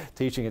some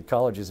teaching at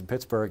colleges in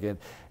Pittsburgh,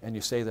 and you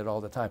say that all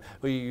the time.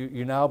 Well,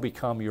 you now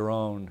become your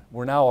own.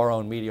 We're now our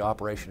own media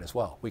operation as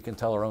well. We can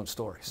tell our own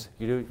stories.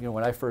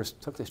 When I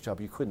first took this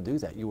job, you couldn't do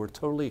that. You were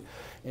totally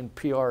in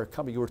PR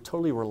company. You were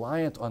totally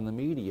reliant on the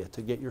media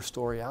to get your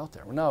story out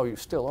there. Well, now you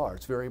still are.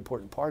 It's a very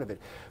important part of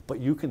it, but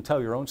you can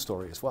tell your own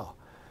story as well.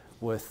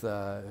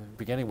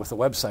 beginning with the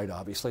website,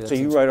 obviously. So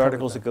you write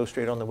articles that go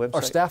straight on the website?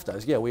 Our staff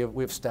does, yeah. We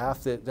have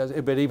staff that does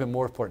it, but even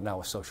more important now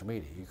with social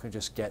media. You can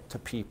just get to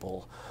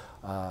people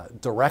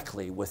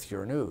directly with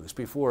your news.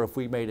 Before, if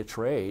we made a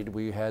trade,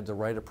 we had to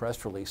write a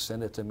press release,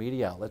 send it to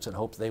media outlets, and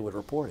hope they would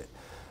report it.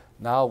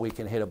 Now we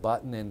can hit a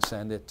button and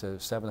send it to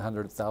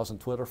 700,000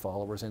 Twitter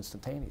followers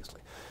instantaneously.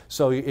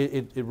 So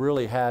it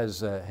really has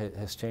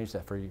changed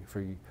that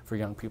for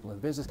young people in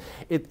business.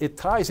 It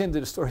ties into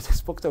the story of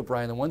this book, though,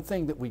 Brian. And one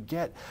thing that we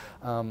get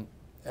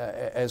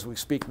as we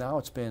speak now,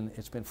 it's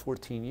been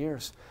 14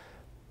 years.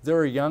 There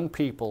are young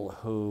people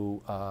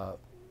who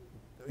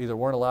either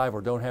weren't alive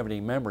or don't have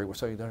any memory. We're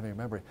sorry, don't have any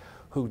memory,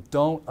 who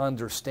don't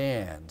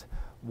understand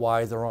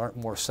why there aren't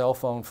more cell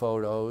phone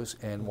photos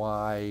and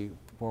why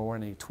there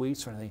weren't any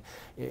tweets or anything.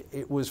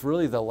 It was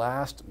really the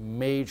last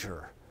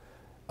major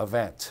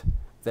event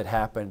that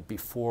happened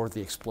before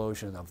the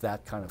explosion of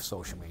that kind of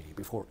social media,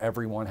 before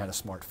everyone had a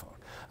smartphone.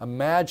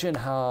 Imagine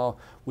how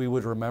we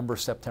would remember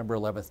September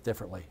 11th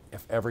differently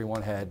if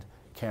everyone had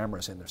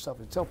cameras in their stuff.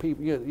 Tell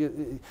people,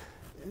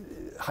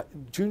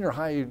 junior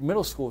high,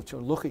 middle school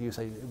children look at you and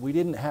say, we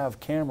didn't have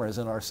cameras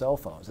in our cell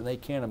phones, and they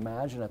can't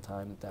imagine a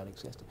time that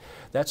existed.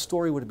 That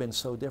story would have been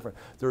so different.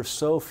 There are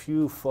so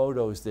few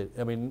photos that,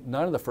 I mean,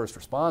 none of the first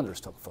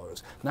responders took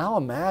photos. Now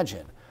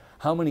imagine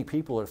how many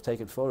people have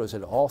taken photos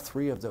at all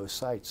three of those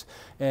sites.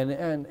 And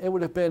it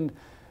would have been,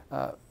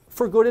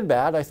 for good and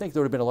bad, I think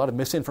there would have been a lot of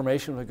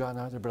misinformation would have gotten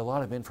out there, but a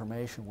lot of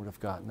information would have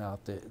gotten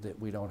out that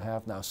we don't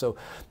have now. So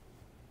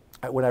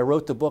when I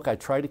wrote the book, I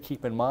tried to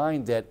keep in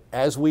mind that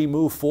as we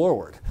move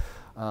forward,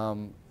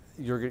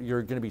 you're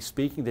going to be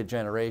speaking to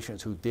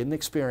generations who didn't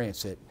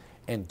experience it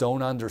and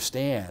don't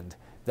understand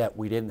that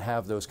we didn't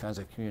have those kinds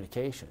of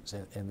communications,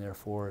 and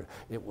therefore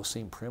it will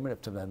seem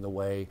primitive to them the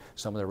way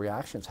some of the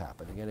reactions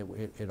happened.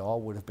 Again, it all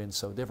would have been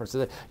so different. So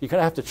that you kind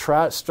of have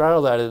to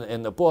straddle that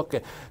in the book,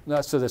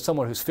 not so that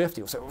someone who's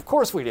 50 will say, "Of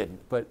course we didn't."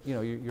 But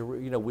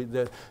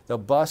the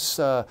bus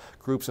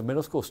groups of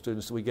middle school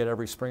students that we get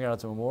every spring out at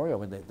the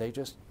memorial, and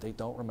they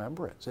don't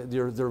remember it. So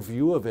their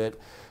view of it.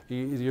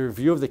 Your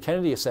view of the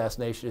Kennedy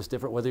assassination is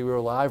different whether you were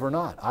alive or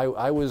not.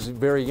 I was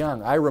very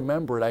young. I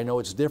remember it. I know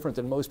it's different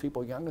than most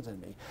people younger than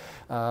me.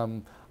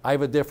 I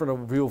have a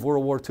different view of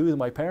World War II than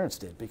my parents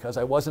did because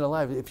I wasn't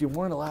alive. If you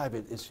weren't alive,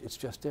 it's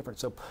just different.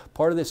 So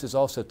part of this is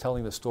also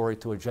telling the story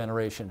to a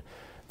generation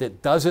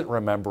that doesn't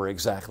remember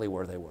exactly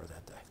where they were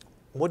that day.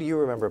 What do you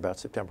remember about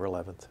September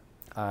 11th?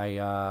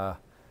 I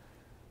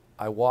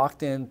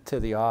walked into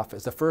the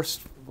office. The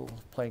first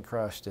plane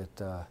crashed at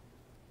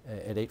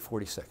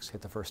 8:46,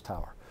 hit the first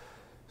tower.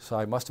 So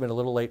I must have been a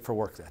little late for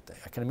work that day.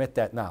 I can admit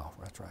that now,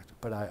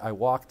 retroactive. But I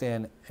walked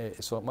in,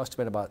 so it must have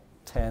been about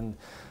 10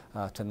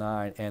 to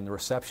 9, and the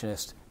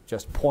receptionist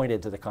just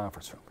pointed to the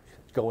conference room.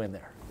 Go in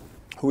there.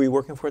 Who were you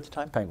working for at the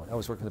time? Penguin. I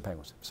was working at the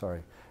Penguins,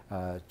 sorry.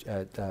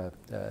 At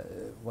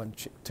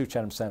 2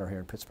 Chatham Center here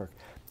in Pittsburgh.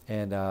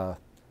 And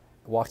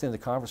walked into the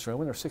conference room,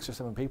 and there were 6 or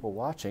 7 people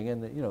watching,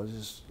 and there's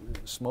this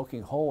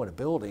smoking hole in a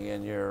building,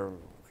 and you're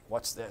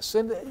what's this?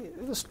 And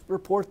this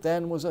report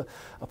then was a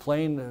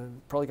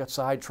plane probably got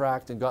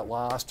sidetracked and got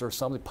lost, or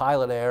something,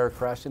 pilot error,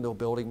 crashed into a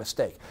building,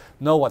 mistake.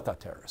 No one thought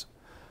terrorism.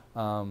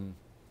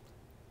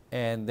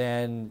 And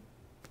then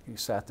you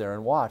sat there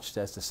and watched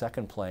as the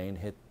second plane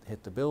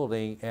hit the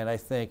building, and I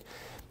think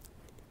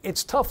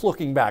it's tough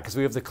looking back because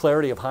we have the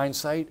clarity of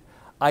hindsight.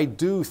 I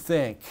do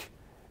think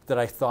that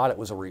I thought it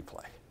was a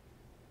replay.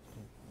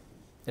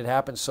 It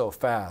happened so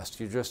fast,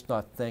 you're just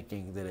not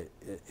thinking that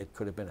it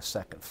could have been a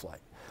second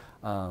flight.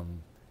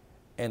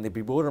 And the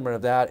bewilderment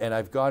of that, and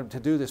I've got to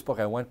do this book,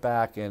 I went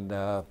back and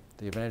the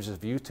advantages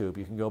of YouTube,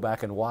 you can go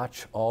back and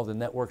watch all the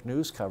network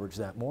news coverage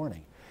that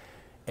morning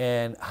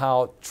and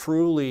how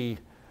truly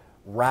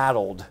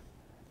rattled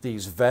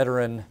these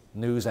veteran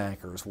news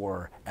anchors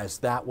were as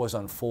that was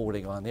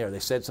unfolding on the air. They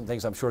said some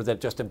things I'm sure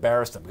that just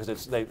embarrassed them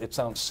because it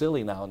sounds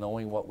silly now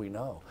knowing what we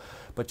know.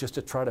 But just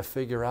to try to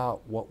figure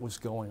out what was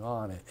going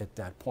on at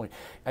that point.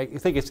 I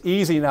think it's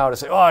easy now to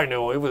say, oh, I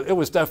knew, it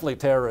was definitely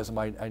terrorism,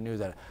 I knew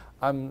that.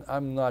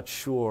 I'm not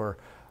sure.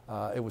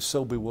 It was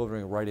so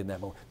bewildering right in that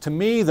moment. To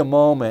me, the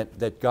moment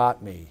that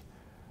got me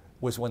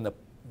was when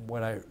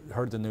I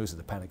heard the news of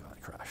the Pentagon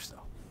crash, though.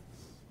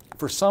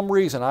 For some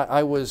reason,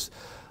 I was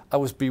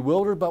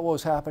bewildered by what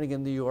was happening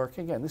in New York.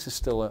 Again, this is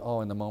still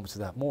all in the moments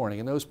of that morning.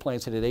 And those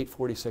planes hit at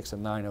 8:46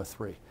 and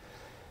 9:03.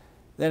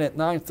 Then at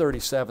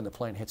 9:37, the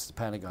plane hits the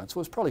Pentagon. So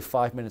it was probably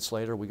 5 minutes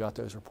later we got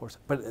those reports.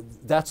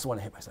 But that's the one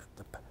that hit me. I said,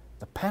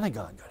 the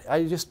Pentagon got it.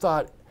 I just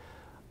thought,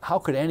 how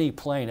could any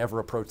plane ever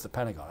approach the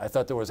Pentagon? I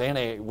thought there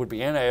would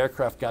be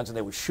anti-aircraft guns and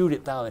they would shoot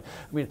it down. I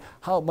mean,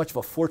 how much of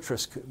a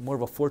fortress, more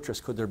of a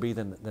fortress could there be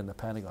than the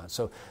Pentagon?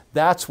 So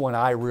that's when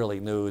I really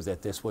knew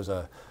that this was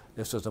a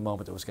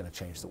moment that was going to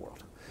change the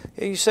world.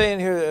 Yeah, you say in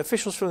here that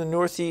officials from the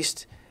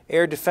Northeast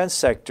Air Defense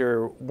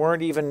Sector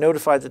weren't even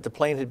notified that the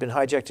plane had been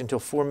hijacked until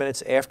 4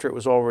 minutes after it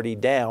was already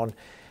down.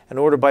 An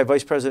order by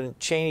Vice President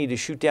Cheney to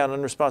shoot down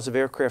unresponsive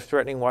aircraft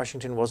threatening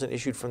Washington wasn't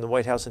issued from the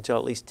White House until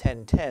at least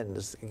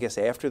 10:10, I guess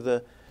after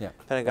the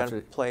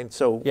Pentagon plane.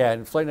 So yeah,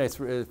 and Flight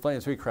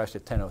 93 crashed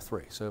at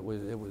 10:03. So it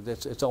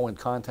was it's all in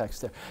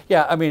context there.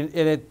 Yeah, I mean,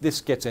 this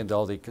gets into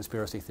all the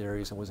conspiracy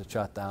theories and was it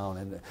shot down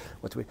and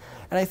and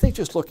I think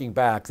just looking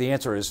back, the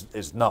answer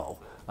is no.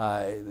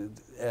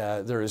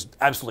 There is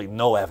absolutely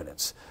no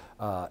evidence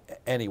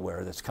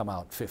anywhere that's come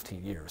out in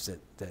 15 years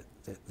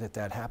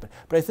that happened.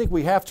 But I think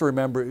we have to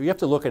remember, you have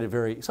to look at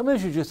it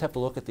sometimes you just have to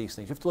look at these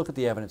things. You have to look at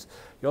the evidence.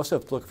 You also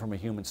have to look from a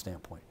human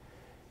standpoint.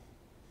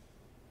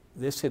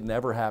 This had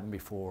never happened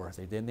before.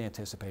 They didn't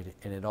anticipate it,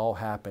 and it all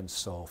happened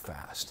so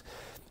fast.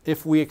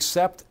 If we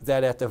accept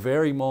that at the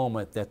very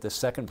moment that the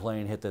second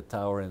plane hit the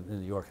tower in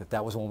New York,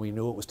 that was when we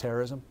knew it was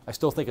terrorism, I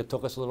still think it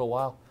took us a little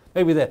while.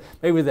 Maybe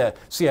the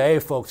CIA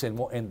folks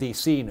in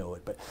D.C. knew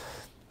it, but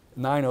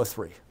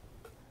 9:03.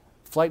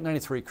 Flight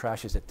 93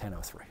 crashes at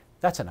 10:03.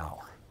 That's an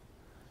hour.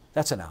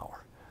 That's an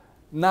hour.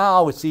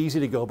 Now it's easy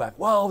to go back,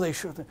 well, they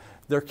should have.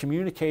 Their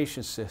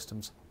communication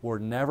systems were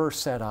never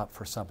set up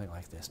for something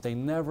like this.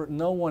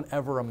 No one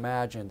ever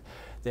imagined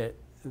that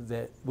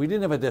we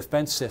didn't have a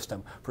defense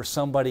system for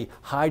somebody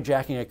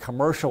hijacking a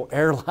commercial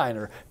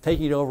airliner,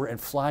 taking it over and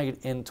flying it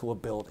into a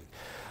building.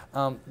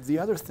 The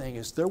other thing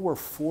is there were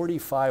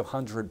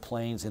 4,500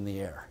 planes in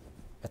the air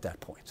at that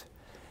point.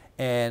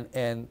 And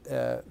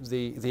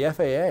the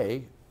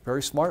FAA,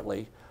 very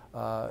smartly,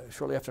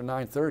 shortly after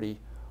 9:30,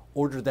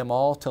 ordered them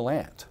all to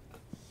land.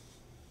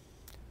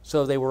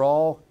 So they were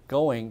all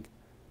going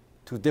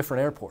to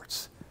different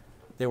airports.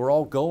 They were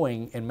all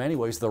going, in many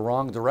ways, the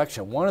wrong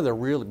direction. One of the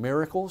real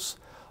miracles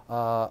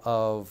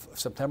of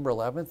September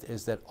 11th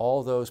is that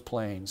all those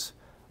planes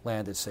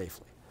landed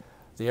safely.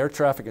 The air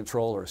traffic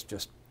controllers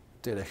just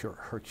did a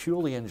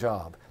Herculean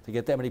job to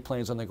get that many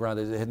planes on the ground.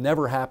 It had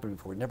never happened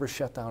before. It never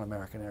shut down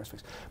American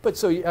airspace. But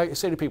so I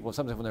say to people,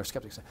 sometimes when they're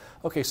skeptics,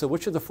 okay, so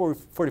which of the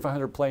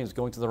 4,500 planes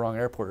going to the wrong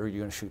airport are you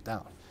going to shoot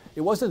down? It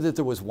wasn't that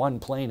there was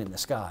one plane in the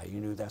sky. You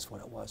knew that's what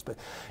it was. But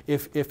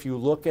if you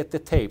look at the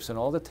tapes, and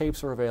all the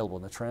tapes are available,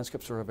 and the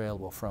transcripts are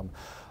available from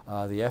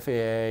the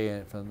FAA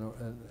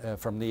and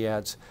from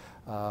NEADS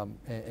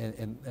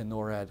and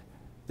NORAD,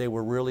 they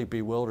were really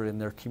bewildered, and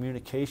their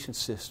communication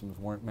systems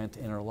weren't meant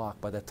to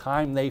interlock. By the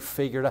time they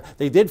figured out,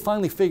 they did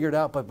finally figure it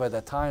out, but by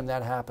the time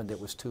that happened,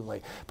 it was too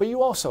late. But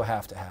you also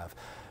have to have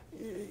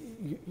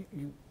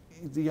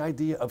the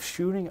idea of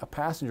shooting a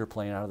passenger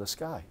plane out of the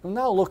sky.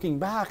 Now looking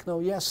back,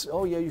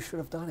 you should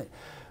have done it.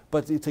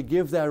 But to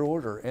give that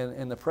order,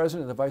 and the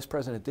president and the vice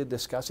president did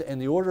discuss it,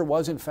 and the order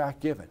was in fact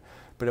given,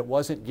 but it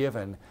wasn't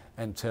given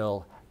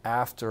until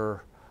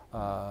after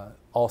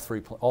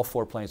all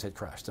four planes had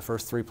crashed. The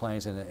first three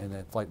planes and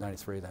then Flight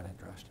 93 that had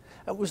crashed.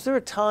 Was there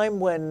a time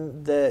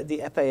when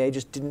the FAA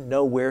just didn't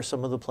know where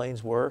some of the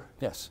planes were?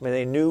 Yes. I mean,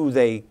 they knew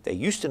they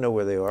used to know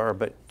where they are,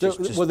 but just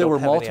well, there don't were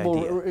have multiple.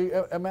 any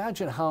idea.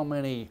 Imagine how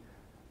many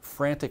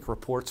frantic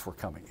reports were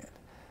coming in.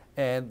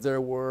 And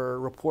there were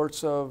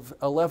reports of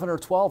 11 or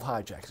 12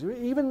 hijacks.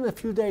 Even a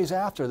few days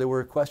after, there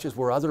were questions,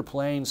 were other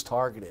planes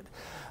targeted?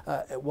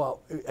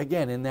 Well,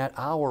 again, in that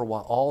hour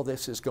while all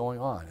this is going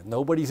on, and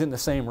nobody's in the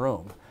same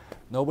room,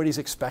 nobody's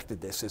expected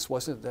this. This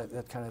wasn't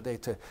that kind of day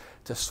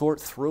to sort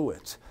through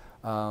it.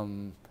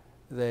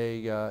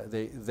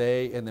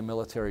 They and the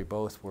military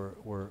both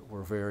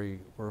were very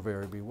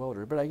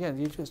bewildered. But again,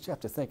 you just have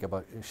to think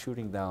about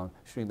shooting that.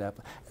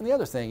 And the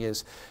other thing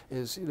is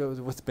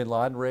with the Bin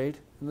Laden raid,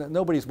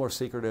 nobody's more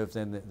secretive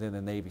than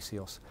the Navy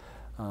SEALs.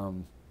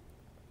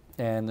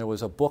 And there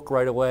was a book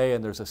right away,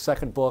 and there's a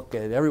second book,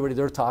 and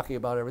they're talking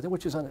about everything,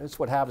 which is it's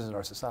what happens in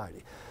our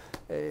society.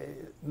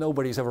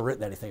 Nobody's ever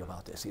written anything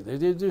about this either.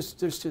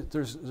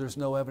 There's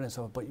no evidence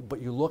of it.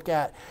 But you look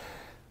at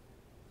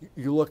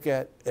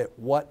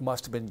what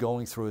must have been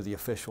going through the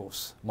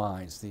officials'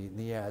 minds, the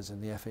NEADS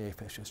and the FAA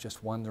officials,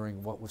 just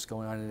wondering what was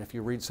going on. And if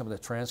you read some of the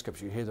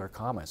transcripts, you hear their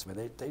comments. I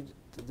mean,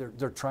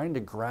 they're trying to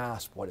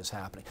grasp what is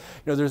happening.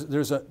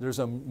 There's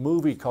a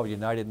movie called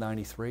United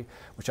 93,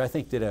 which I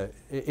think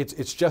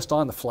it's just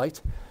on the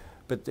flight,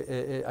 but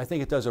I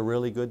think it does a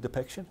really good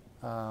depiction.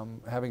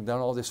 Having done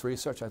all this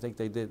research, I think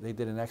they did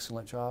an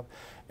excellent job,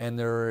 and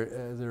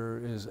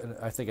there is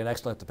I think an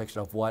excellent depiction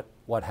of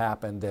what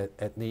happened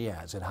at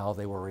NEADS and how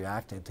they were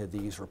reacting to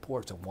these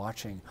reports and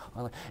watching.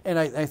 And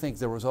I think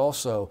there was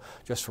also,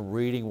 just from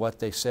reading what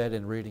they said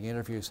and reading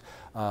interviews,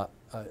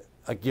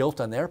 a guilt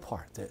on their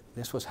part that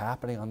this was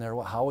happening on their.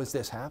 How is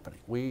this happening?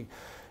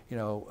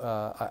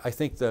 I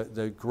think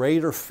the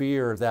greater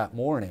fear that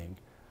morning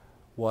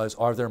was,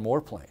 are there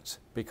more planes?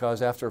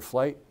 Because after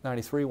Flight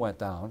 93 went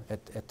down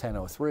at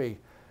 10:03,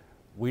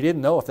 we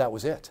didn't know if that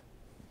was it.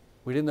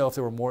 We didn't know if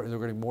there were going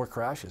to be more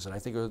crashes, and I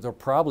think they're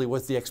probably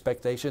with the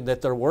expectation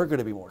that there were going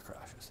to be more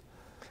crashes.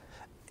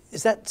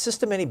 Is that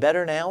system any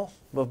better now,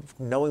 of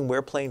knowing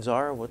where planes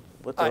are? What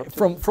they're up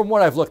to? From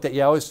what I've looked at,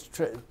 I always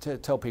to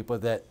tell people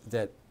that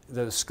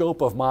the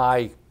scope of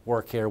my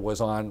work here was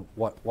on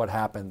what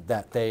happened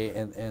that day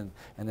and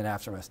then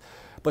aftermath.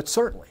 But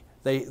certainly,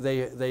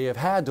 they have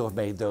had to have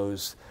made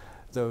those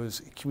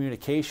those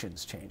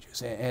communications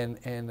changes,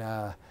 and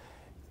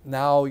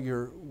now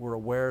we're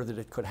aware that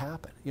it could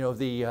happen. You know,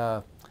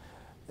 the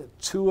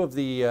two of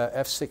the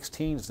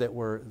F-16s that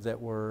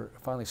were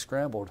finally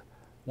scrambled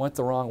went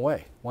the wrong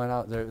way.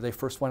 They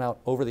first went out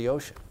over the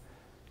ocean,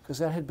 because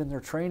that had been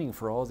their training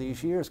for all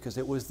these years, because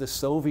it was the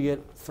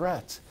Soviet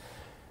threat.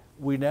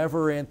 We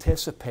never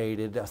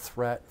anticipated a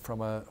threat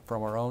from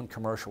our own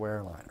commercial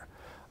airliner,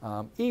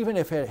 even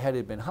if it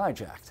had been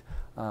hijacked,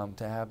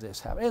 to have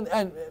this happen.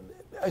 And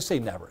I say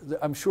never.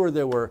 I'm sure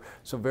there were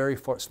some very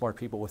smart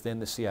people within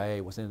the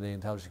CIA, within the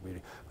intelligence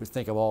community, who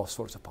think of all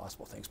sorts of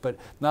possible things, but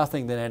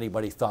nothing that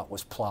anybody thought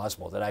was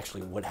plausible that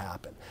actually would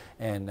happen,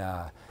 and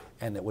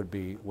that would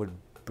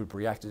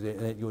react, and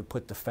that you would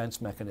put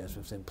defense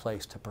mechanisms in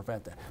place to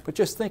prevent that. But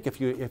just think,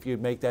 if you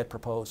make that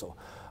proposal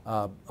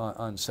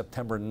on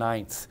September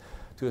 9th,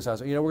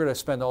 2000, you know, we're going to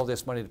spend all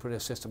this money to put in a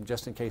system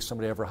just in case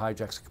somebody ever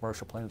hijacks a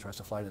commercial plane and tries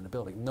to fly it in the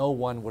building. No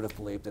one would have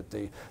believed that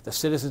the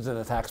citizens and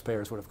the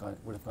taxpayers would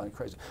have gone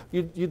crazy.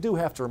 You do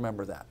have to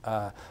remember that.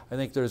 I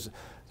think there's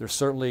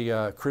certainly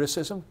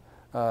criticism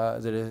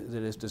that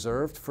is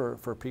deserved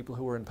for people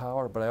who are in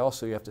power, but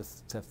you have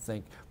to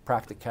think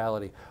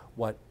practicality,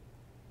 what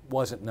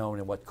wasn't known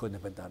and what couldn't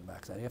have been done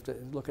back then. You have to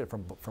look at it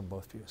from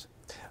both views.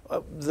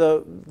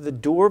 The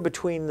door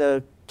between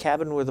the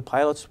cabin where the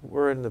pilots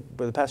were and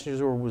where the passengers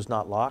were was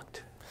not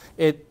locked?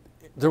 It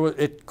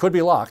could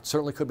be locked,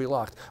 certainly could be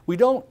locked. We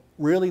don't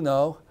really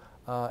know,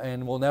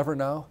 and we'll never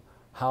know,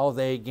 how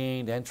they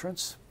gained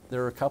entrance.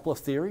 There are a couple of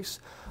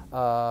theories.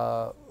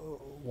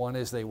 One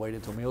is they waited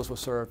until meals were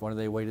served. One is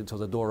they waited until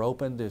the door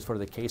opened. It's for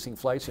the casing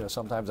flights. You know,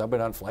 sometimes I've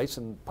been on flights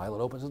and the pilot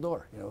opens the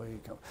door. You know,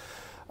 you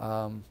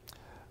come.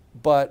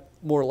 But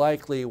more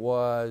likely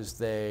was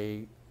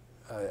they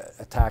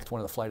attacked one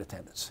of the flight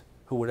attendants,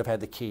 who would have had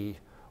the key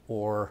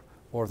or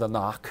the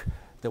knock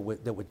that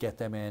would get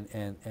them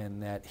in,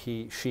 and that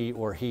she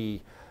or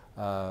he,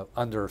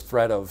 under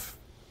threat of,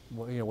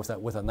 you know,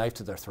 with a knife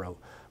to their throat,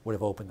 would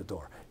have opened the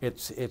door.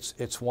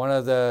 It's one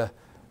of the,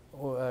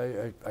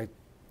 I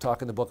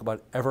talk in the book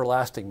about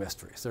everlasting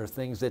mysteries. There are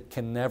things that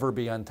can never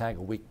be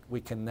untangled.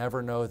 We can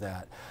never know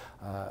that.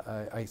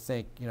 I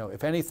think, you know,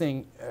 if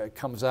anything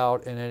comes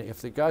out, and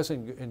if the guys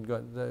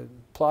the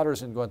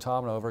plotters in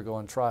Guantanamo ever go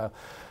on trial,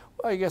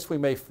 well, I guess we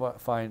may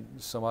find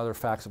some other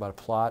facts about a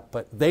plot,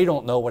 but they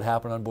don't know what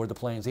happened on board the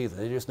planes either.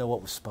 They just know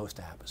what was supposed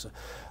to happen.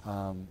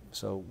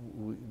 So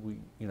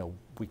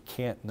we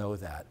can't know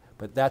that.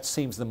 But that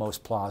seems the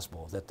most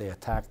plausible, that they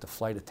attacked the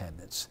flight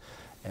attendants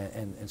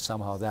and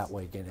somehow that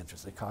way gained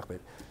interest in the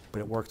cockpit. But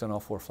it worked on all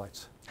 4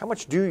 flights. How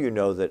much do you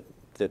know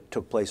that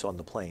took place on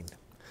the plane?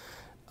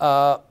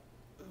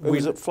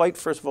 Was it flight,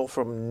 first of all,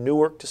 from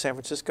Newark to San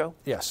Francisco?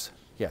 Yes.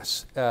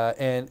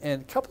 And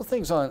a couple of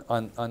things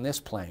on this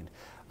plane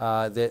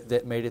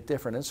that made it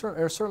different. And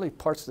there are certainly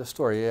parts of the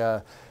story.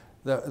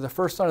 The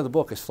first line of the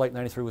book is Flight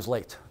 93 was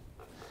late.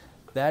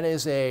 That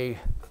is a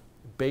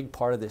big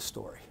part of this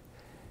story.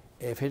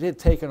 If it had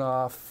taken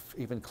off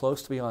even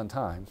close to be on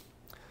time,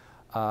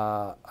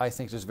 I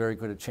think there's a very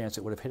good chance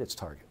it would have hit its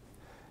target,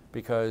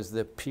 because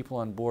the people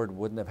on board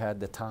wouldn't have had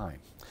the time.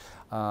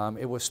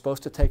 It was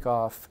supposed to take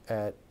off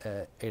at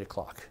 8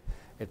 o'clock.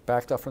 It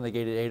backed up from the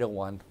gate at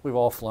 8:01. We've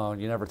all flown.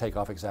 You never take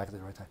off exactly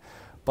the right time.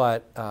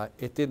 But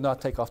it did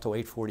not take off till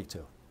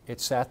 8:42. It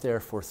sat there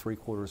for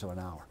 3/4 of an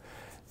hour.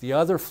 The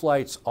other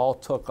flights all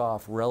took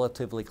off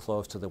relatively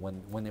close to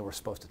when they were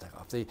supposed to take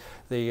off.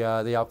 The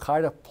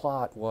Al-Qaeda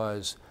plot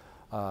was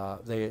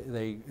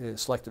they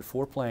selected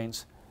 4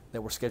 planes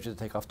that were scheduled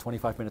to take off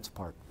 25 minutes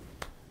apart,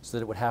 so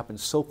that it would happen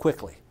so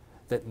quickly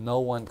that no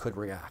one could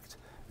react.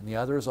 And the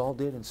others all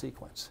did in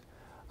sequence.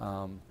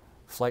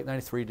 Flight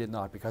 93 did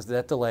not, because of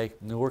that delay.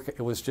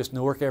 It was just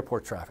Newark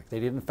Airport traffic.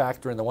 They didn't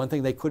factor in. The one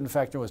thing they couldn't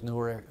factor in was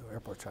Newark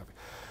Airport traffic.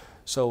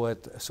 So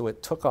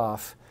it took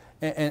off.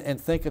 And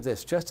think of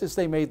this, just as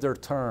they made their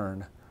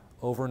turn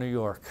over New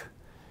York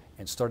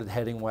and started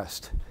heading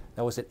west,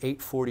 that was at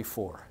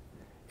 8:44.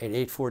 At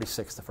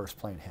 8:46, the first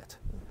plane hit.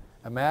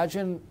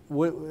 Imagine,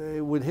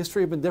 would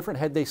history have been different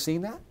had they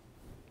seen that?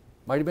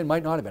 Might have been,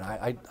 might not have been.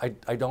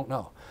 I don't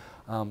know.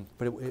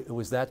 But it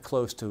was that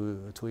close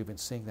to even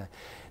seeing that.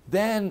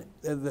 Then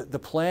the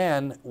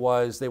plan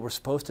was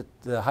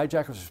the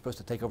hijackers were supposed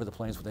to take over the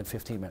planes within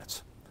 15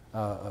 minutes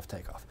of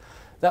takeoff.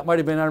 That might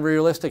have been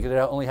unrealistic. It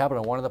only happened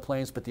on one of the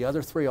planes, but the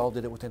other 3 all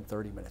did it within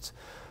 30 minutes.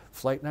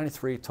 Flight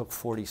 93 took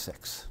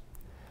 46.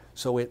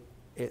 So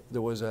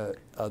there was a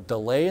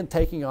delay in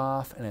taking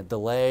off and a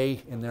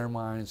delay in their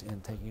minds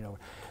in taking over.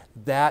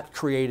 That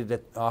created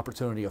an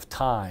opportunity of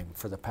time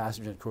for the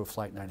passenger and crew of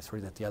Flight 93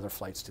 that the other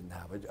flights didn't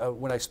have.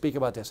 When I speak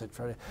about this, I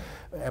try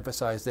to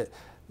emphasize that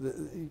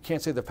you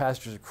can't say the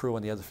passengers and crew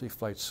on the other 3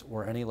 flights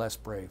were any less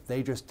brave.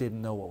 They just didn't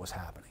know what was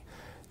happening.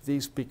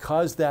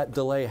 Because that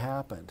delay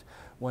happened,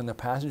 when the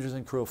passengers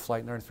and crew of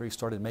Flight 93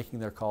 started making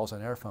their calls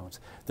on airphones,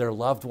 their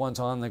loved ones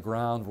on the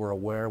ground were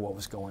aware of what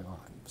was going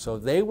on. So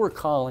they were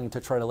calling to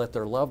try to let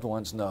their loved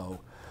ones know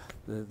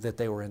that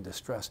they were in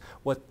distress.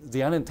 What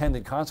the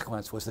unintended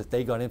consequence was that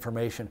they got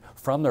information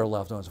from their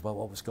loved ones about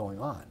what was going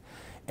on.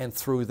 And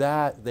through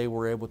that, they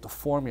were able to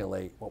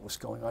formulate what was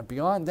going on.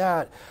 Beyond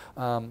that,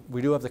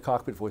 we do have the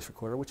cockpit voice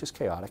recorder, which is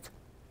chaotic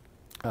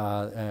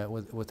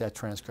with that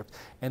transcript.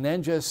 And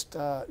then just,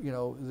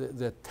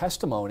 the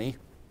testimony,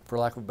 for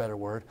lack of a better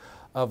word,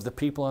 of the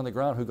people on the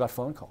ground who got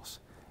phone calls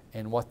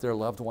and what their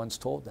loved ones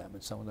told them.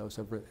 And some of those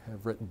have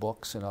written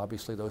books, and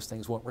obviously those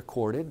things weren't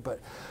recorded. But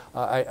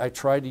I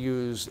tried to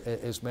use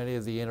as many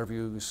of the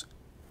interviews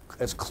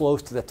as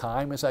close to the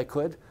time as I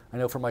could. I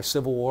know from my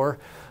Civil War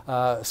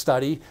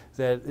study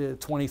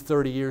that 20,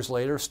 30 years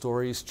later,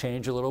 stories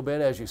change a little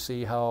bit as you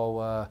see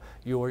how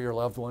you or your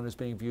loved one is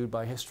being viewed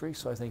by history.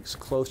 So I think it's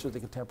closer to the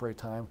contemporary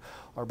time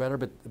are better,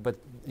 but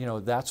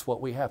that's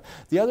what we have.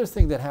 The other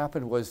thing that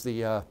happened was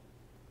in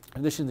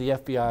addition to the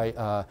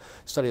FBI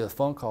study of the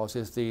phone calls,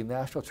 is the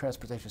National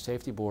Transportation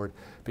Safety Board,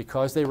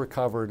 because they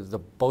recovered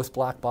both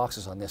black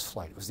boxes on this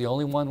flight. It was the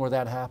only one where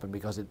that happened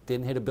because it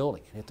didn't hit a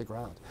building, it hit the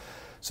ground.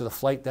 So the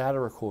flight data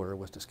recorder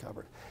was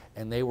discovered,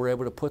 and they were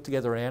able to put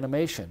together an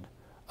animation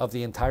of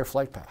the entire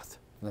flight path,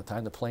 from the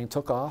time the plane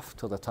took off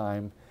till the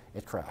time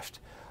it crashed.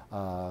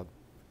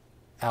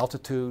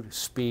 Altitude,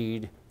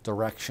 speed,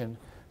 direction,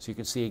 so you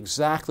can see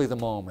exactly the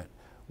moment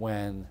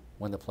when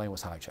the plane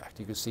was hijacked.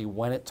 You can see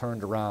when it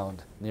turned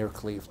around near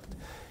Cleveland.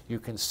 You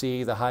can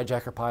see the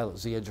hijacker pilot,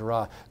 Zia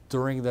Jarrah,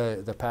 during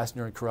the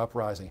passenger and crew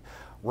uprising,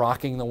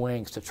 rocking the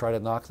wings to try to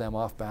knock them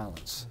off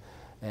balance.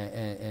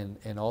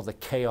 And all the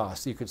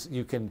chaos.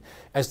 You can,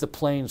 as the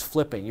plane's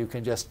flipping, you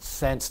can just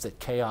sense that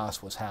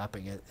chaos was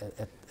happening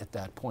at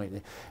that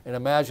point. And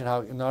imagine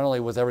how, not only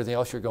with everything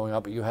else you're going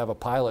on, but you have a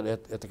pilot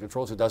at the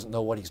controls who doesn't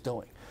know what he's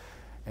doing.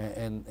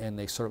 And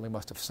they certainly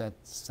must have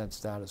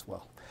sensed that as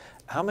well.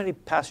 How many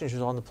passengers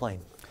on the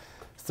plane?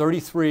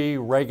 33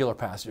 regular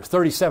passengers,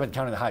 37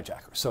 counting the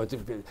hijackers. So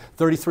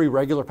 33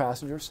 regular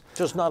passengers.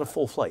 So it's not a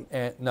full flight?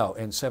 No,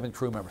 and 7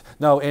 crew members.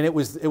 No, and it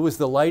was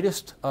the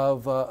lightest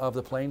of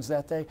the planes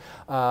that day.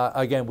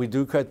 Again, we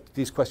do get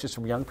these questions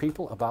from young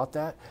people about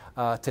that.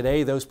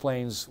 Today, those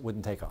planes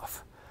wouldn't take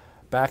off.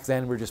 Back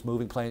then, we're just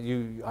moving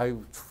planes. I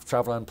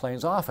traveled on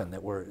planes often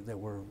that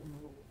were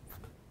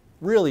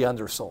really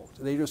undersold.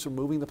 They just were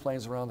moving the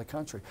planes around the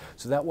country.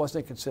 So that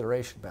wasn't a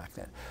consideration back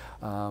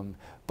then.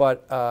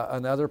 But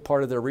another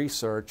part of their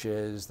research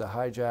is the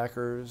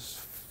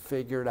hijackers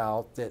figured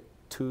out that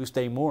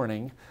Tuesday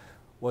morning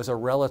was a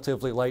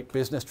relatively light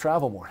business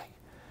travel morning.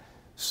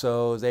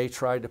 So they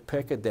tried to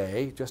pick a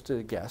day, just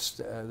to guess,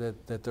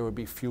 that there would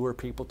be fewer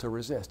people to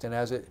resist. And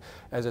as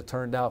it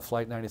turned out,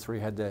 Flight 93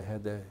 had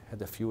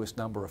the fewest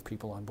number of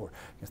people on board.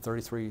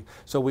 33.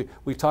 So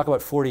we talk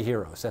about 40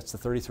 heroes. That's the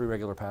 33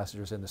 regular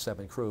passengers and the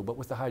 7 crew. But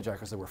with the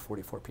hijackers, there were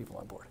 44 people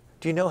on board.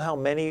 Do you know how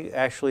many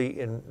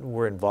actually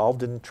were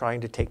involved in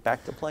trying to take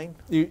back the plane?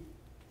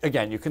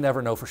 Again, you can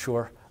never know for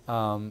sure.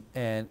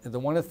 And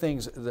one of the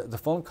things, the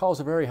phone calls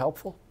are very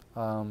helpful.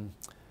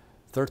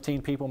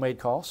 13 people made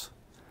calls.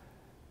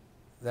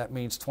 That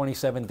means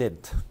 27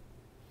 didn't.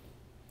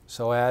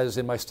 So as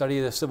in my study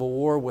of the Civil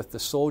War with the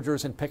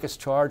soldiers in Pickett's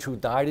Charge who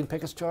died in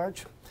Pickett's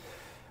Charge,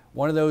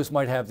 one of those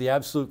might have the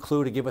absolute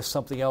clue to give us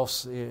something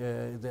else,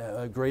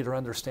 a greater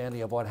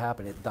understanding of what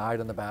happened. It died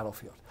on the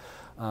battlefield.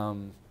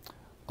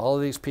 All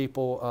of these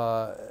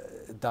people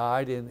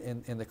died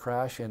in the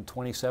crash, and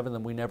 27 of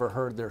them, we never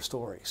heard their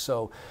stories.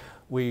 So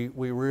we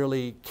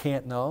really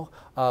can't know.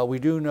 We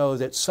do know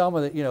that some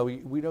of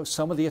the, we know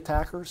some of the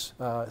attackers.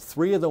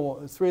 Three of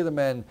the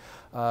men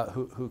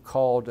who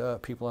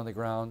called people on the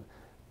ground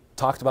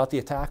talked about the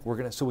attack.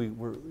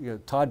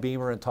 Todd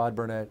Beamer and Todd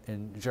Burnett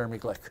and Jeremy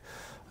Glick.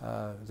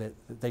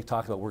 They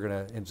talked about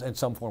in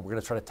some form, we're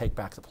going to try to take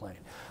back the plane.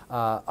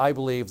 I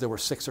believe there were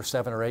 6 or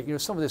 7 or 8.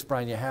 Some of this,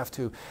 Brian, you have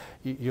to,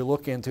 you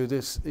look into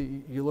this,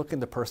 you look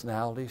into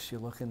personalities, you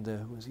look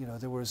into,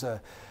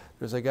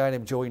 there's a guy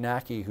named Joey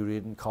Nackey who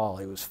didn't call.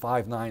 He was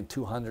 5'9",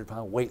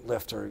 200-pound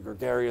weightlifter,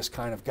 gregarious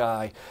kind of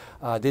guy.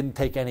 Didn't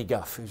take any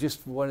guff. He was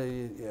just one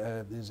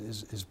of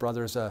his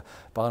brother's a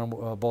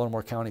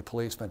Baltimore County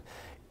policeman.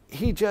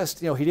 He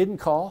just, he didn't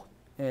call.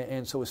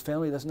 And so his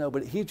family doesn't know,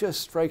 but he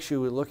just strikes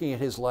you with looking at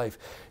his life.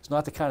 He's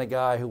not the kind of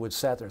guy who would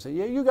sit there and say,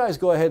 yeah, you guys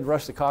go ahead and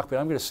rush the cockpit.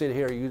 I'm going to sit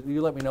here.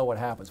 You let me know what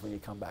happens when you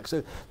come back.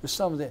 So there's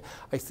some that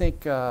I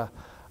think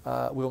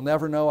we'll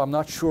never know. I'm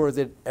not sure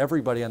that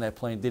everybody on that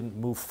plane didn't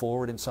move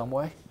forward in some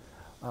way,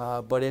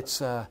 but it's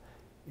a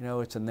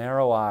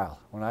narrow aisle.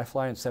 When I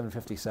fly in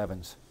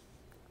 757s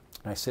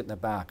and I sit in the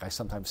back, I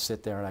sometimes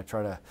sit there and I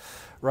try to,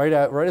 right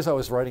as I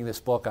was writing this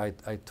book, I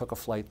took a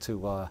flight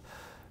to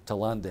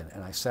London,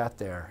 and I sat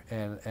there,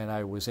 and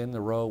I was in the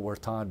row where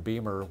Todd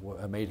Beamer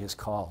made his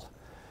call,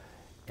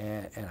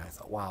 and I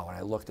thought, wow, and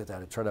I looked at that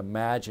and tried to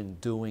imagine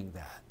doing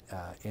that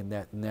in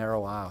that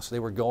narrow aisle. So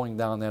they were going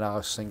down that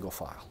aisle single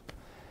file,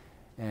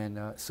 and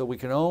so we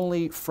can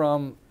only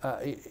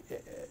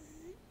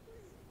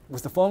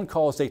with the phone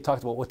calls, they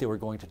talked about what they were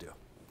going to do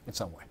in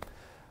some way.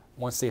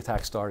 Once the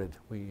attack started,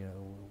 we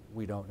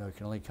don't know. You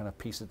can only kind of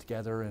piece it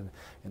together and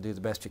do the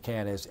best you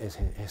can as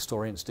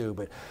historians do,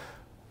 but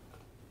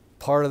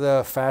part of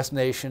the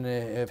fascination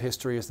of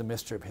history is the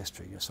mystery of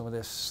history. You know, some of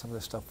this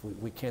stuff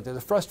we can't do. The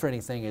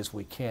frustrating thing is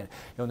we can't.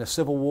 You know, in the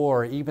Civil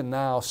War, even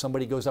now,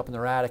 somebody goes up in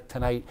their attic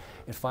tonight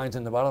and finds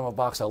in the bottom of a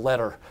box a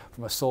letter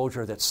from a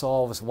soldier that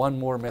solves one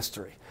more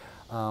mystery.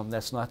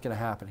 That's not going to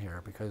happen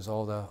here because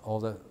all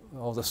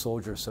the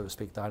soldiers, so to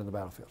speak, died on the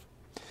battlefield.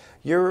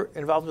 You're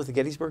involved with the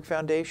Gettysburg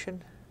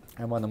Foundation?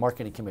 I'm on the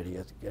marketing committee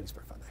at the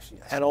Gettysburg Foundation,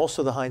 yes. And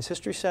also the Heinz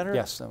History Center?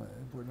 Yes, I'm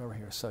over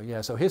here. So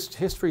yeah, so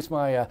history's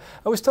my, I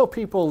always tell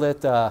people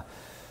that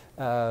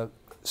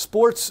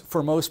sports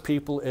for most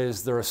people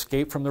is their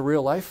escape from the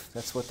real life.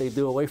 That's what they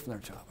do away from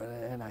their job.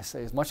 And I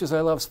say, as much as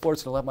I love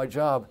sports and I love my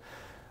job,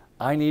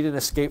 I need an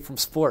escape from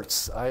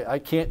sports. I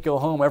can't go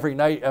home every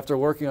night after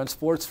working on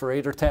sports for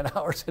 8 or 10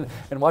 hours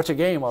and watch a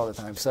game all the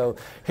time. So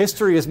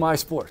history is my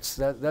sports.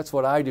 That's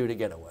what I do to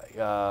get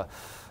away.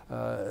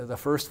 The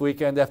first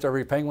weekend after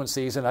every Penguin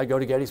season, I go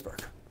to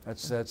Gettysburg.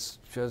 That's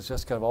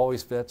just kind of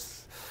always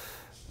that's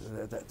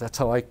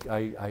how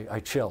I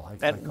chill.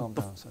 I calm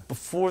down. So.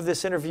 Before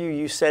this interview,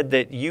 you said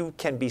that you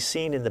can be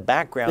seen in the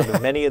background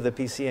of many of the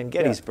PCN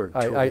Gettysburg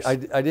tours.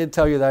 I did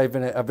tell you that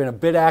I've been a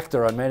bit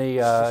actor on many.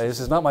 This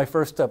is not my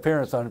first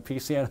appearance on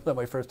PCN. It's not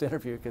my first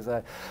interview because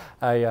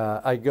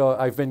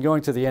I've been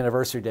going to the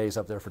anniversary days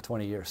up there for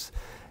 20 years.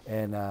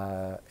 And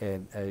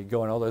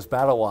go on all those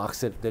battle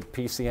walks that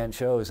PCN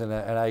shows, and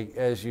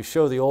as you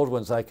show the old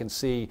ones, I can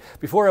see.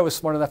 Before I was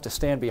smart enough to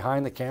stand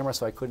behind the camera,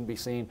 so I couldn't be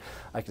seen.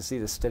 I can see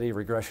the steady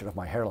regression of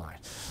my hairline.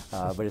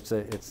 But it's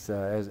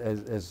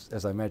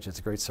as I mentioned, it's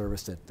a great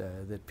service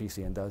that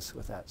PCN does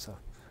with that. So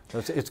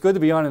it's good to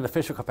be on in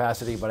official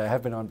capacity, but I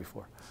have been on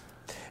before.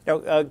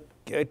 Now,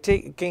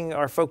 taking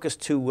our focus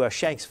to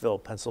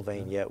Shanksville,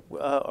 Pennsylvania,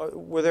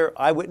 were there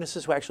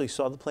eyewitnesses who actually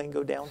saw the plane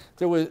go down?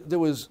 There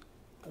was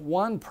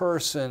one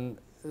person,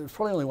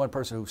 probably only one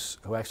person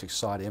who actually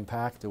saw it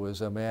impact. There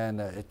was a man,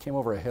 it came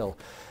over a hill,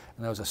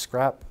 and there was a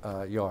scrap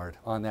yard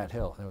on that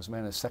hill. And there was a man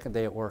on his second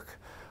day at work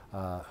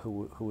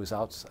who was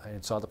out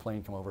and saw the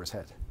plane come over his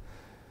head,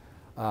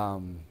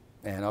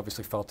 and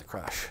obviously felt the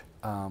crash.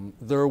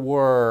 There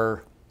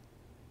were,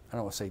 I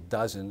don't want to say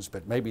dozens,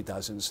 but maybe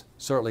dozens,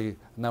 certainly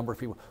a number of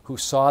people who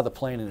saw the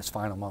plane in its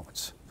final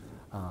moments.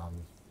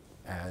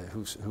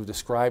 Who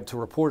described to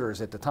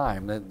reporters at the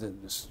time the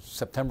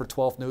September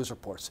 12th news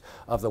reports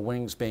of the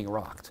wings being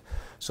rocked.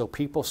 So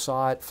people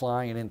saw it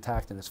flying and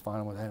intact in its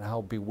final moment, and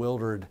how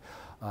bewildered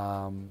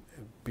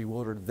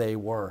they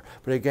were.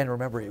 But again,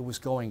 remember, it was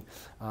going,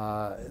 the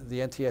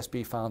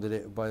NTSB found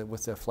it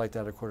with the flight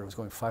data recorder, it was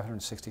going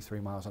 563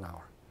 miles an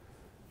hour.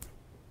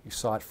 You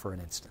saw it for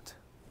an instant.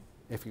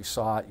 If you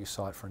saw it, you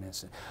saw it for an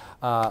instant.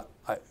 I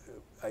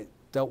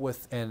dealt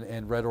with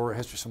and read oral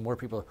history some more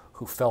people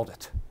who felt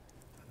it.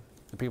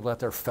 The people out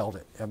there felt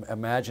it.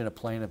 Imagine a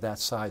plane of that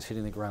size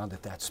hitting the ground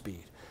at that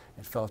speed,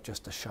 and felt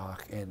just a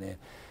shock.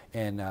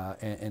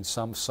 And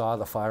some saw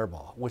the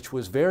fireball, which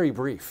was very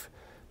brief,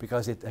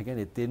 because it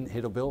didn't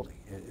hit a building.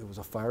 It was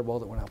a fireball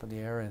that went up in the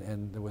air,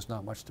 and there was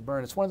not much to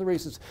burn. It's one of the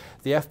reasons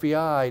the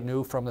FBI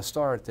knew from the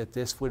start that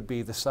this would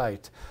be the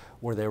site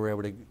where they were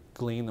able to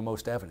glean the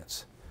most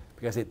evidence,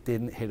 because it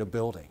didn't hit a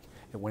building.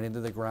 It went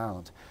into the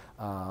ground.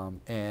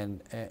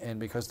 And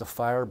because the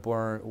fire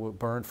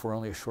burned for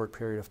only a short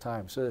period of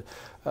time. So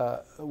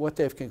what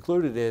they've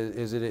concluded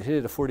is that it hit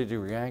at a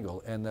 40-degree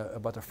angle, and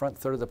about the front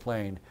third of the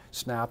plane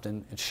snapped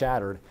and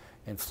shattered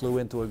and flew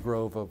into a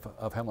grove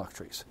of hemlock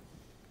trees.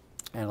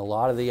 And a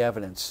lot of the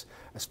evidence,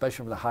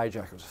 especially from the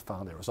hijackers, was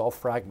found there. It was all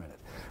fragmented.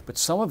 But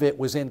some of it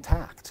was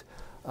intact.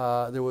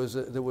 There was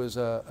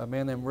a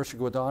man named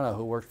Richard Guadagno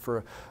who worked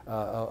for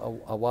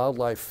a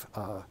wildlife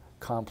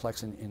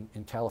complex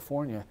in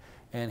California,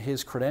 and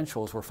his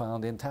credentials were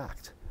found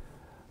intact.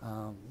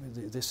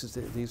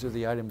 These are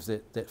the items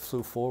that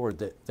flew forward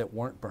that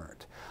weren't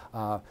burned.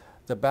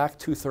 The back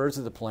 2/3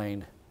 of the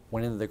plane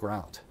went into the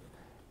ground,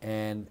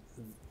 and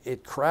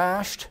it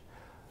crashed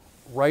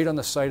right on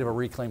the site of a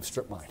reclaimed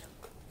strip mine.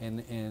 And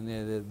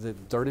the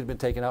dirt had been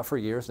taken out for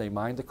years. They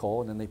mined the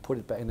coal, and then they put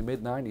it back in the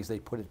mid-90s. They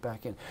put it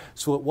back in,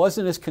 so it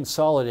wasn't as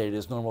consolidated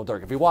as normal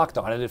dirt. If you walked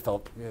on it, it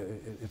felt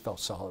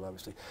solid,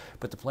 obviously.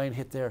 But the plane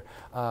hit there.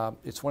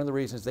 It's one of the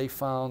reasons they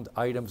found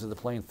items of the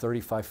plane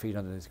 35 feet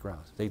underneath the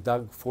ground. They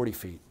dug 40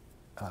 feet.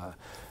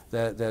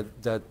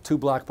 The two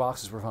black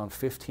boxes were found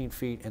 15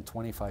 feet and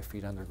 25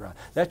 feet underground.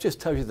 That just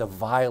tells you the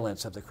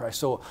violence of the crash.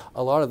 So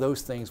a lot of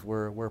those things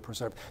were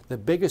preserved. The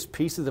biggest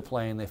piece of the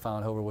plane they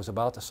found, however, was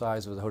about the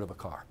size of the hood of a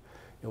car.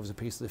 It was a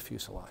piece of the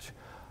fuselage.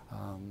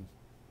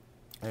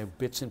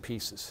 Bits and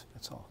pieces,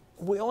 that's all.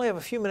 We only have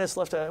a few minutes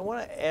left. I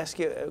want to ask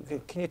you,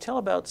 can you tell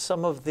about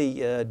some of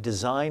the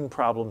design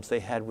problems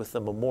they had with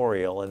the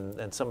memorial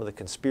and some of the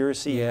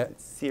conspiracy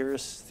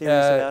theories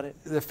about it?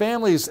 The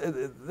families,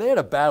 they had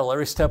a battle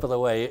every step of the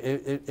way.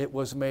 It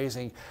was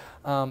amazing.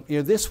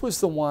 This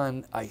was the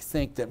one, I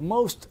think, that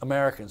most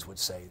Americans would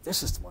say,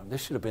 this is the one.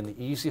 This should have been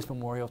the easiest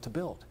memorial to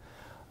build.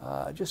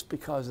 just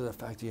because of the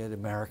fact you had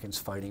Americans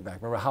fighting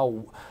back.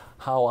 Remember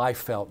how I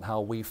felt and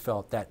how we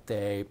felt that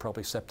day,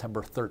 probably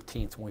September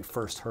 13th when we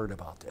first heard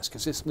about this,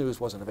 because this news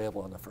wasn't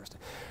available on the first day.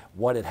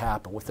 What had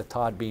happened with the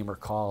Todd Beamer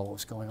call, what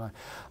was going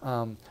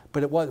on.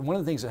 But one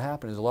of the things that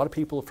happened is a lot of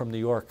people from New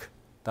York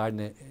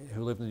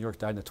who lived in New York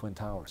died in the Twin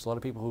Towers. A lot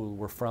of people who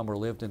were from or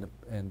lived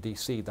in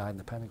D.C. died in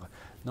the Pentagon.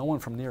 No one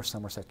from near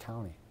Somerset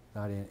County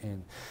died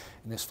in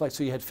this flight.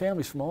 So you had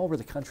families from all over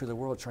the country, the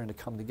world, trying to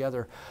come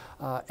together,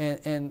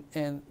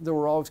 and there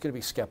were always going to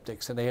be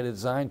skeptics. And they had a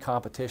design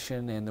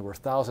competition, and there were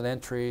 1,000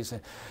 entries,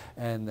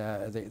 and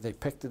they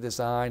picked the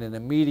design, and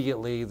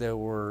immediately there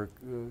were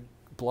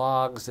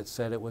blogs that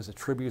said it was a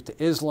tribute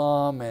to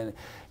Islam, and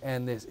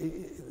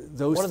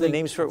those. One of the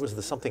names for it was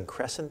the something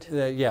crescent.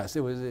 Yes, it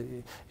was.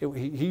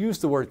 He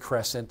used the word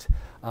crescent,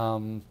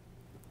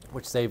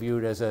 which they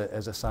viewed as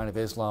a sign of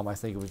Islam. I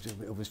think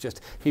it was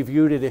just he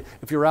viewed it.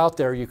 If you're out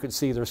there, you could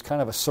see there's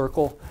kind of a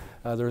circle.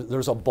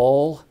 There's a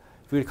bowl.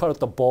 If we call it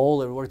the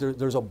bowl,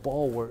 there's a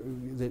bowl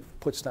that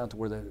puts down to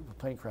where the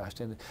plane crashed,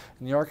 and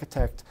the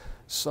architect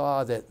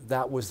saw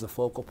that was the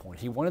focal point.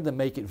 He wanted to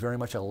make it very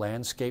much a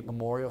landscape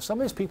memorial. Some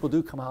of these people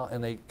do come out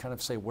and they kind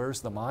of say,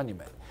 "Where's the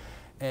monument?"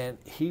 And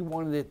he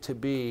wanted it to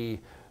be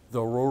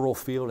the rural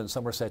field in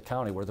Somerset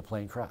County where the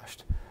plane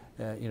crashed.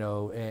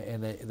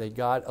 And they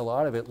got a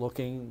lot of it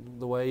looking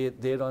the way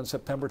it did on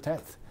September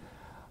 10th.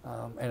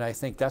 And I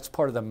think that's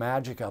part of the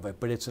magic of it,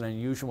 but it's an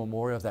unusual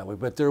memorial that way.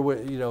 But there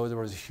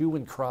was a hue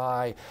and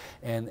cry,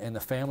 and the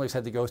families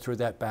had to go through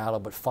that battle.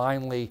 But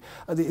finally,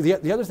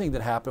 the other thing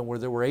that happened were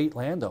there were 8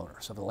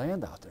 landowners of the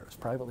land out there. It was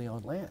privately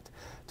owned land.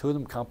 2 of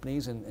them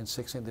companies and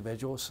 6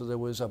 individuals. So there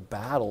was a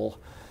battle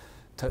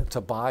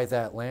to buy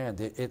that land.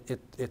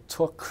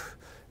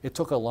 It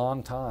took a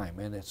long time,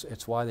 and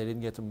it's why they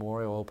didn't get the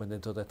memorial opened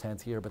until the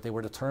 10th year, but they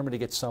were determined to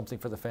get something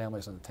for the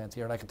families in the 10th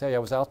year. And I can tell you, I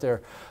was out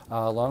there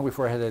long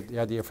before I had the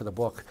idea for the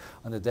book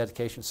on the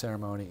dedication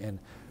ceremony, and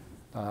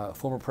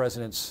former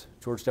presidents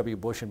George W.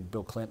 Bush and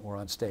Bill Clinton were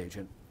on stage.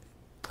 And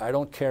I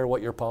don't care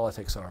what your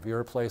politics are. If you're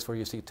a place where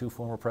you see 2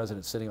 former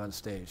presidents sitting on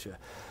stage,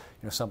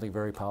 something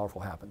very powerful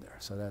happened there.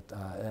 So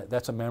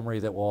that's a memory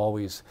that will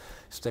always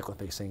stick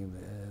with me, seeing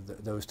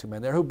those 2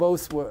 men there who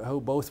both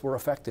were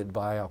affected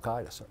by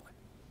Al-Qaeda, certainly.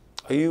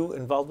 Are you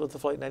involved with the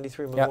Flight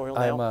 93 Memorial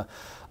now?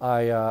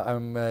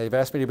 They've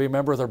asked me to be a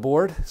member of their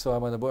board, so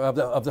I'm on the board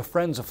of the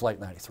Friends of Flight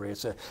 93.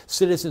 It's a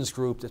citizens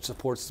group that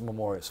supports the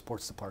memorial,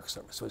 supports the Park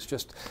Service. So it's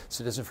just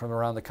citizens from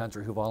around the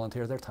country who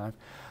volunteer their time.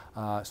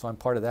 So I'm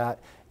part of that,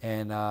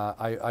 and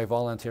I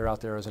volunteer out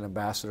there as an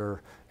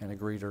ambassador and a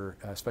greeter,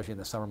 especially in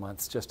the summer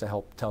months, just to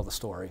help tell the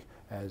story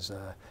as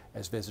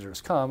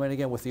visitors come. And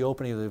again, with the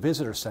opening of the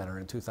Visitor Center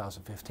in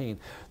 2015,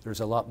 there's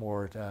a lot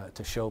more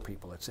to show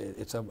people.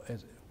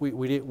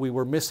 We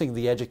were missing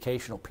the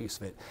educational piece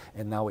of it,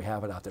 and now we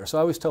have it out there. So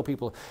I always tell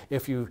people,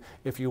 if you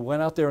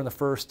went out there in the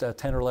first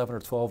 10 or 11 or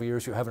 12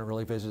 years, you haven't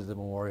really visited the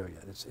memorial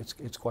yet.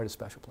 It's quite a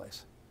special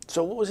place.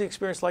 So what was the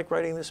experience like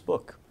writing this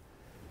book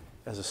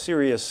as a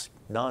serious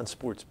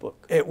non-sports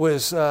book? It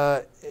was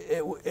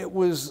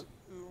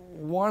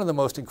one of the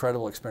most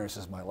incredible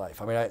experiences of my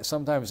life. I mean,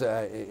 sometimes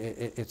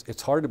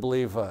it's hard to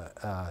believe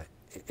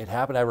it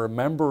happened. I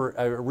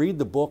read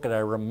the book and I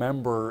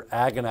remember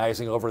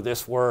agonizing over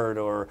this word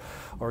or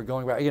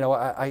going back.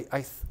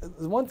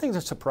 The one thing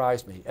that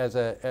surprised me as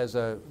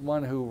a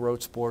one who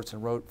wrote sports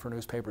and wrote for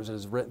newspapers and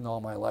has written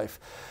all my life,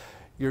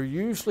 you're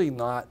usually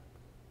not,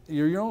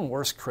 you're your own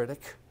worst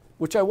critic,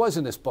 which I was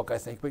in this book, I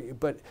think,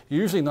 but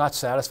you're usually not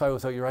satisfied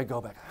with what you write.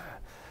 Go back.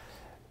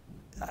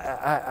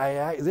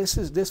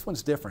 This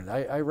one's different.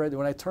 I read,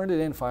 when I turned it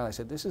in finally, I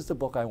said, this is the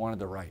book I wanted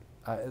to write.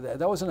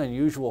 That was an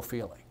unusual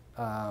feeling.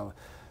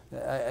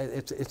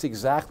 It's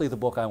exactly the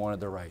book I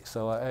wanted to write.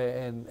 So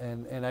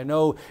and I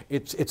know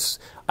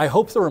I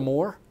hope there are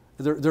more.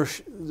 There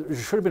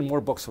should have been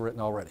more books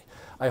written already.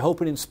 I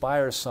hope it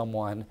inspires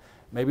someone.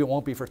 Maybe it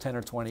won't be for 10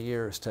 or 20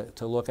 years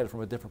to look at it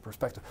from a different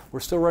perspective. We're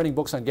still writing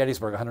books on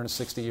Gettysburg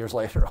 160 years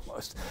later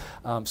almost.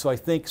 So I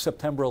think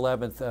September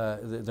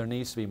 11th, there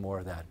needs to be more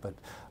of that. But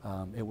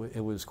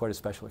it was quite a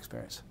special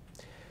experience.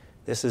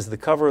 This is the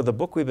cover of the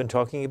book we've been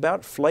talking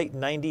about, Flight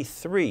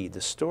 93,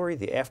 the story,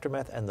 the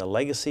aftermath, and the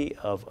legacy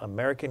of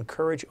American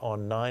courage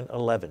on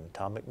 9/11.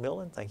 Tom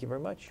McMillan, thank you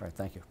very much. All right,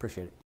 thank you.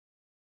 Appreciate it.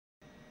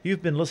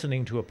 You've been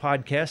listening to a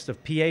podcast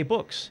of PA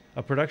Books,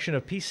 a production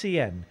of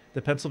PCN,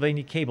 the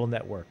Pennsylvania Cable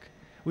Network.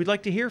 We'd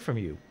like to hear from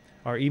you.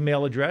 Our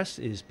email address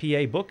is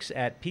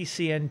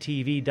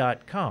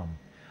pabooks@pcntv.com.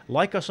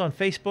 Like us on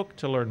Facebook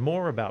to learn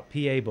more about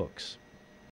PA Books.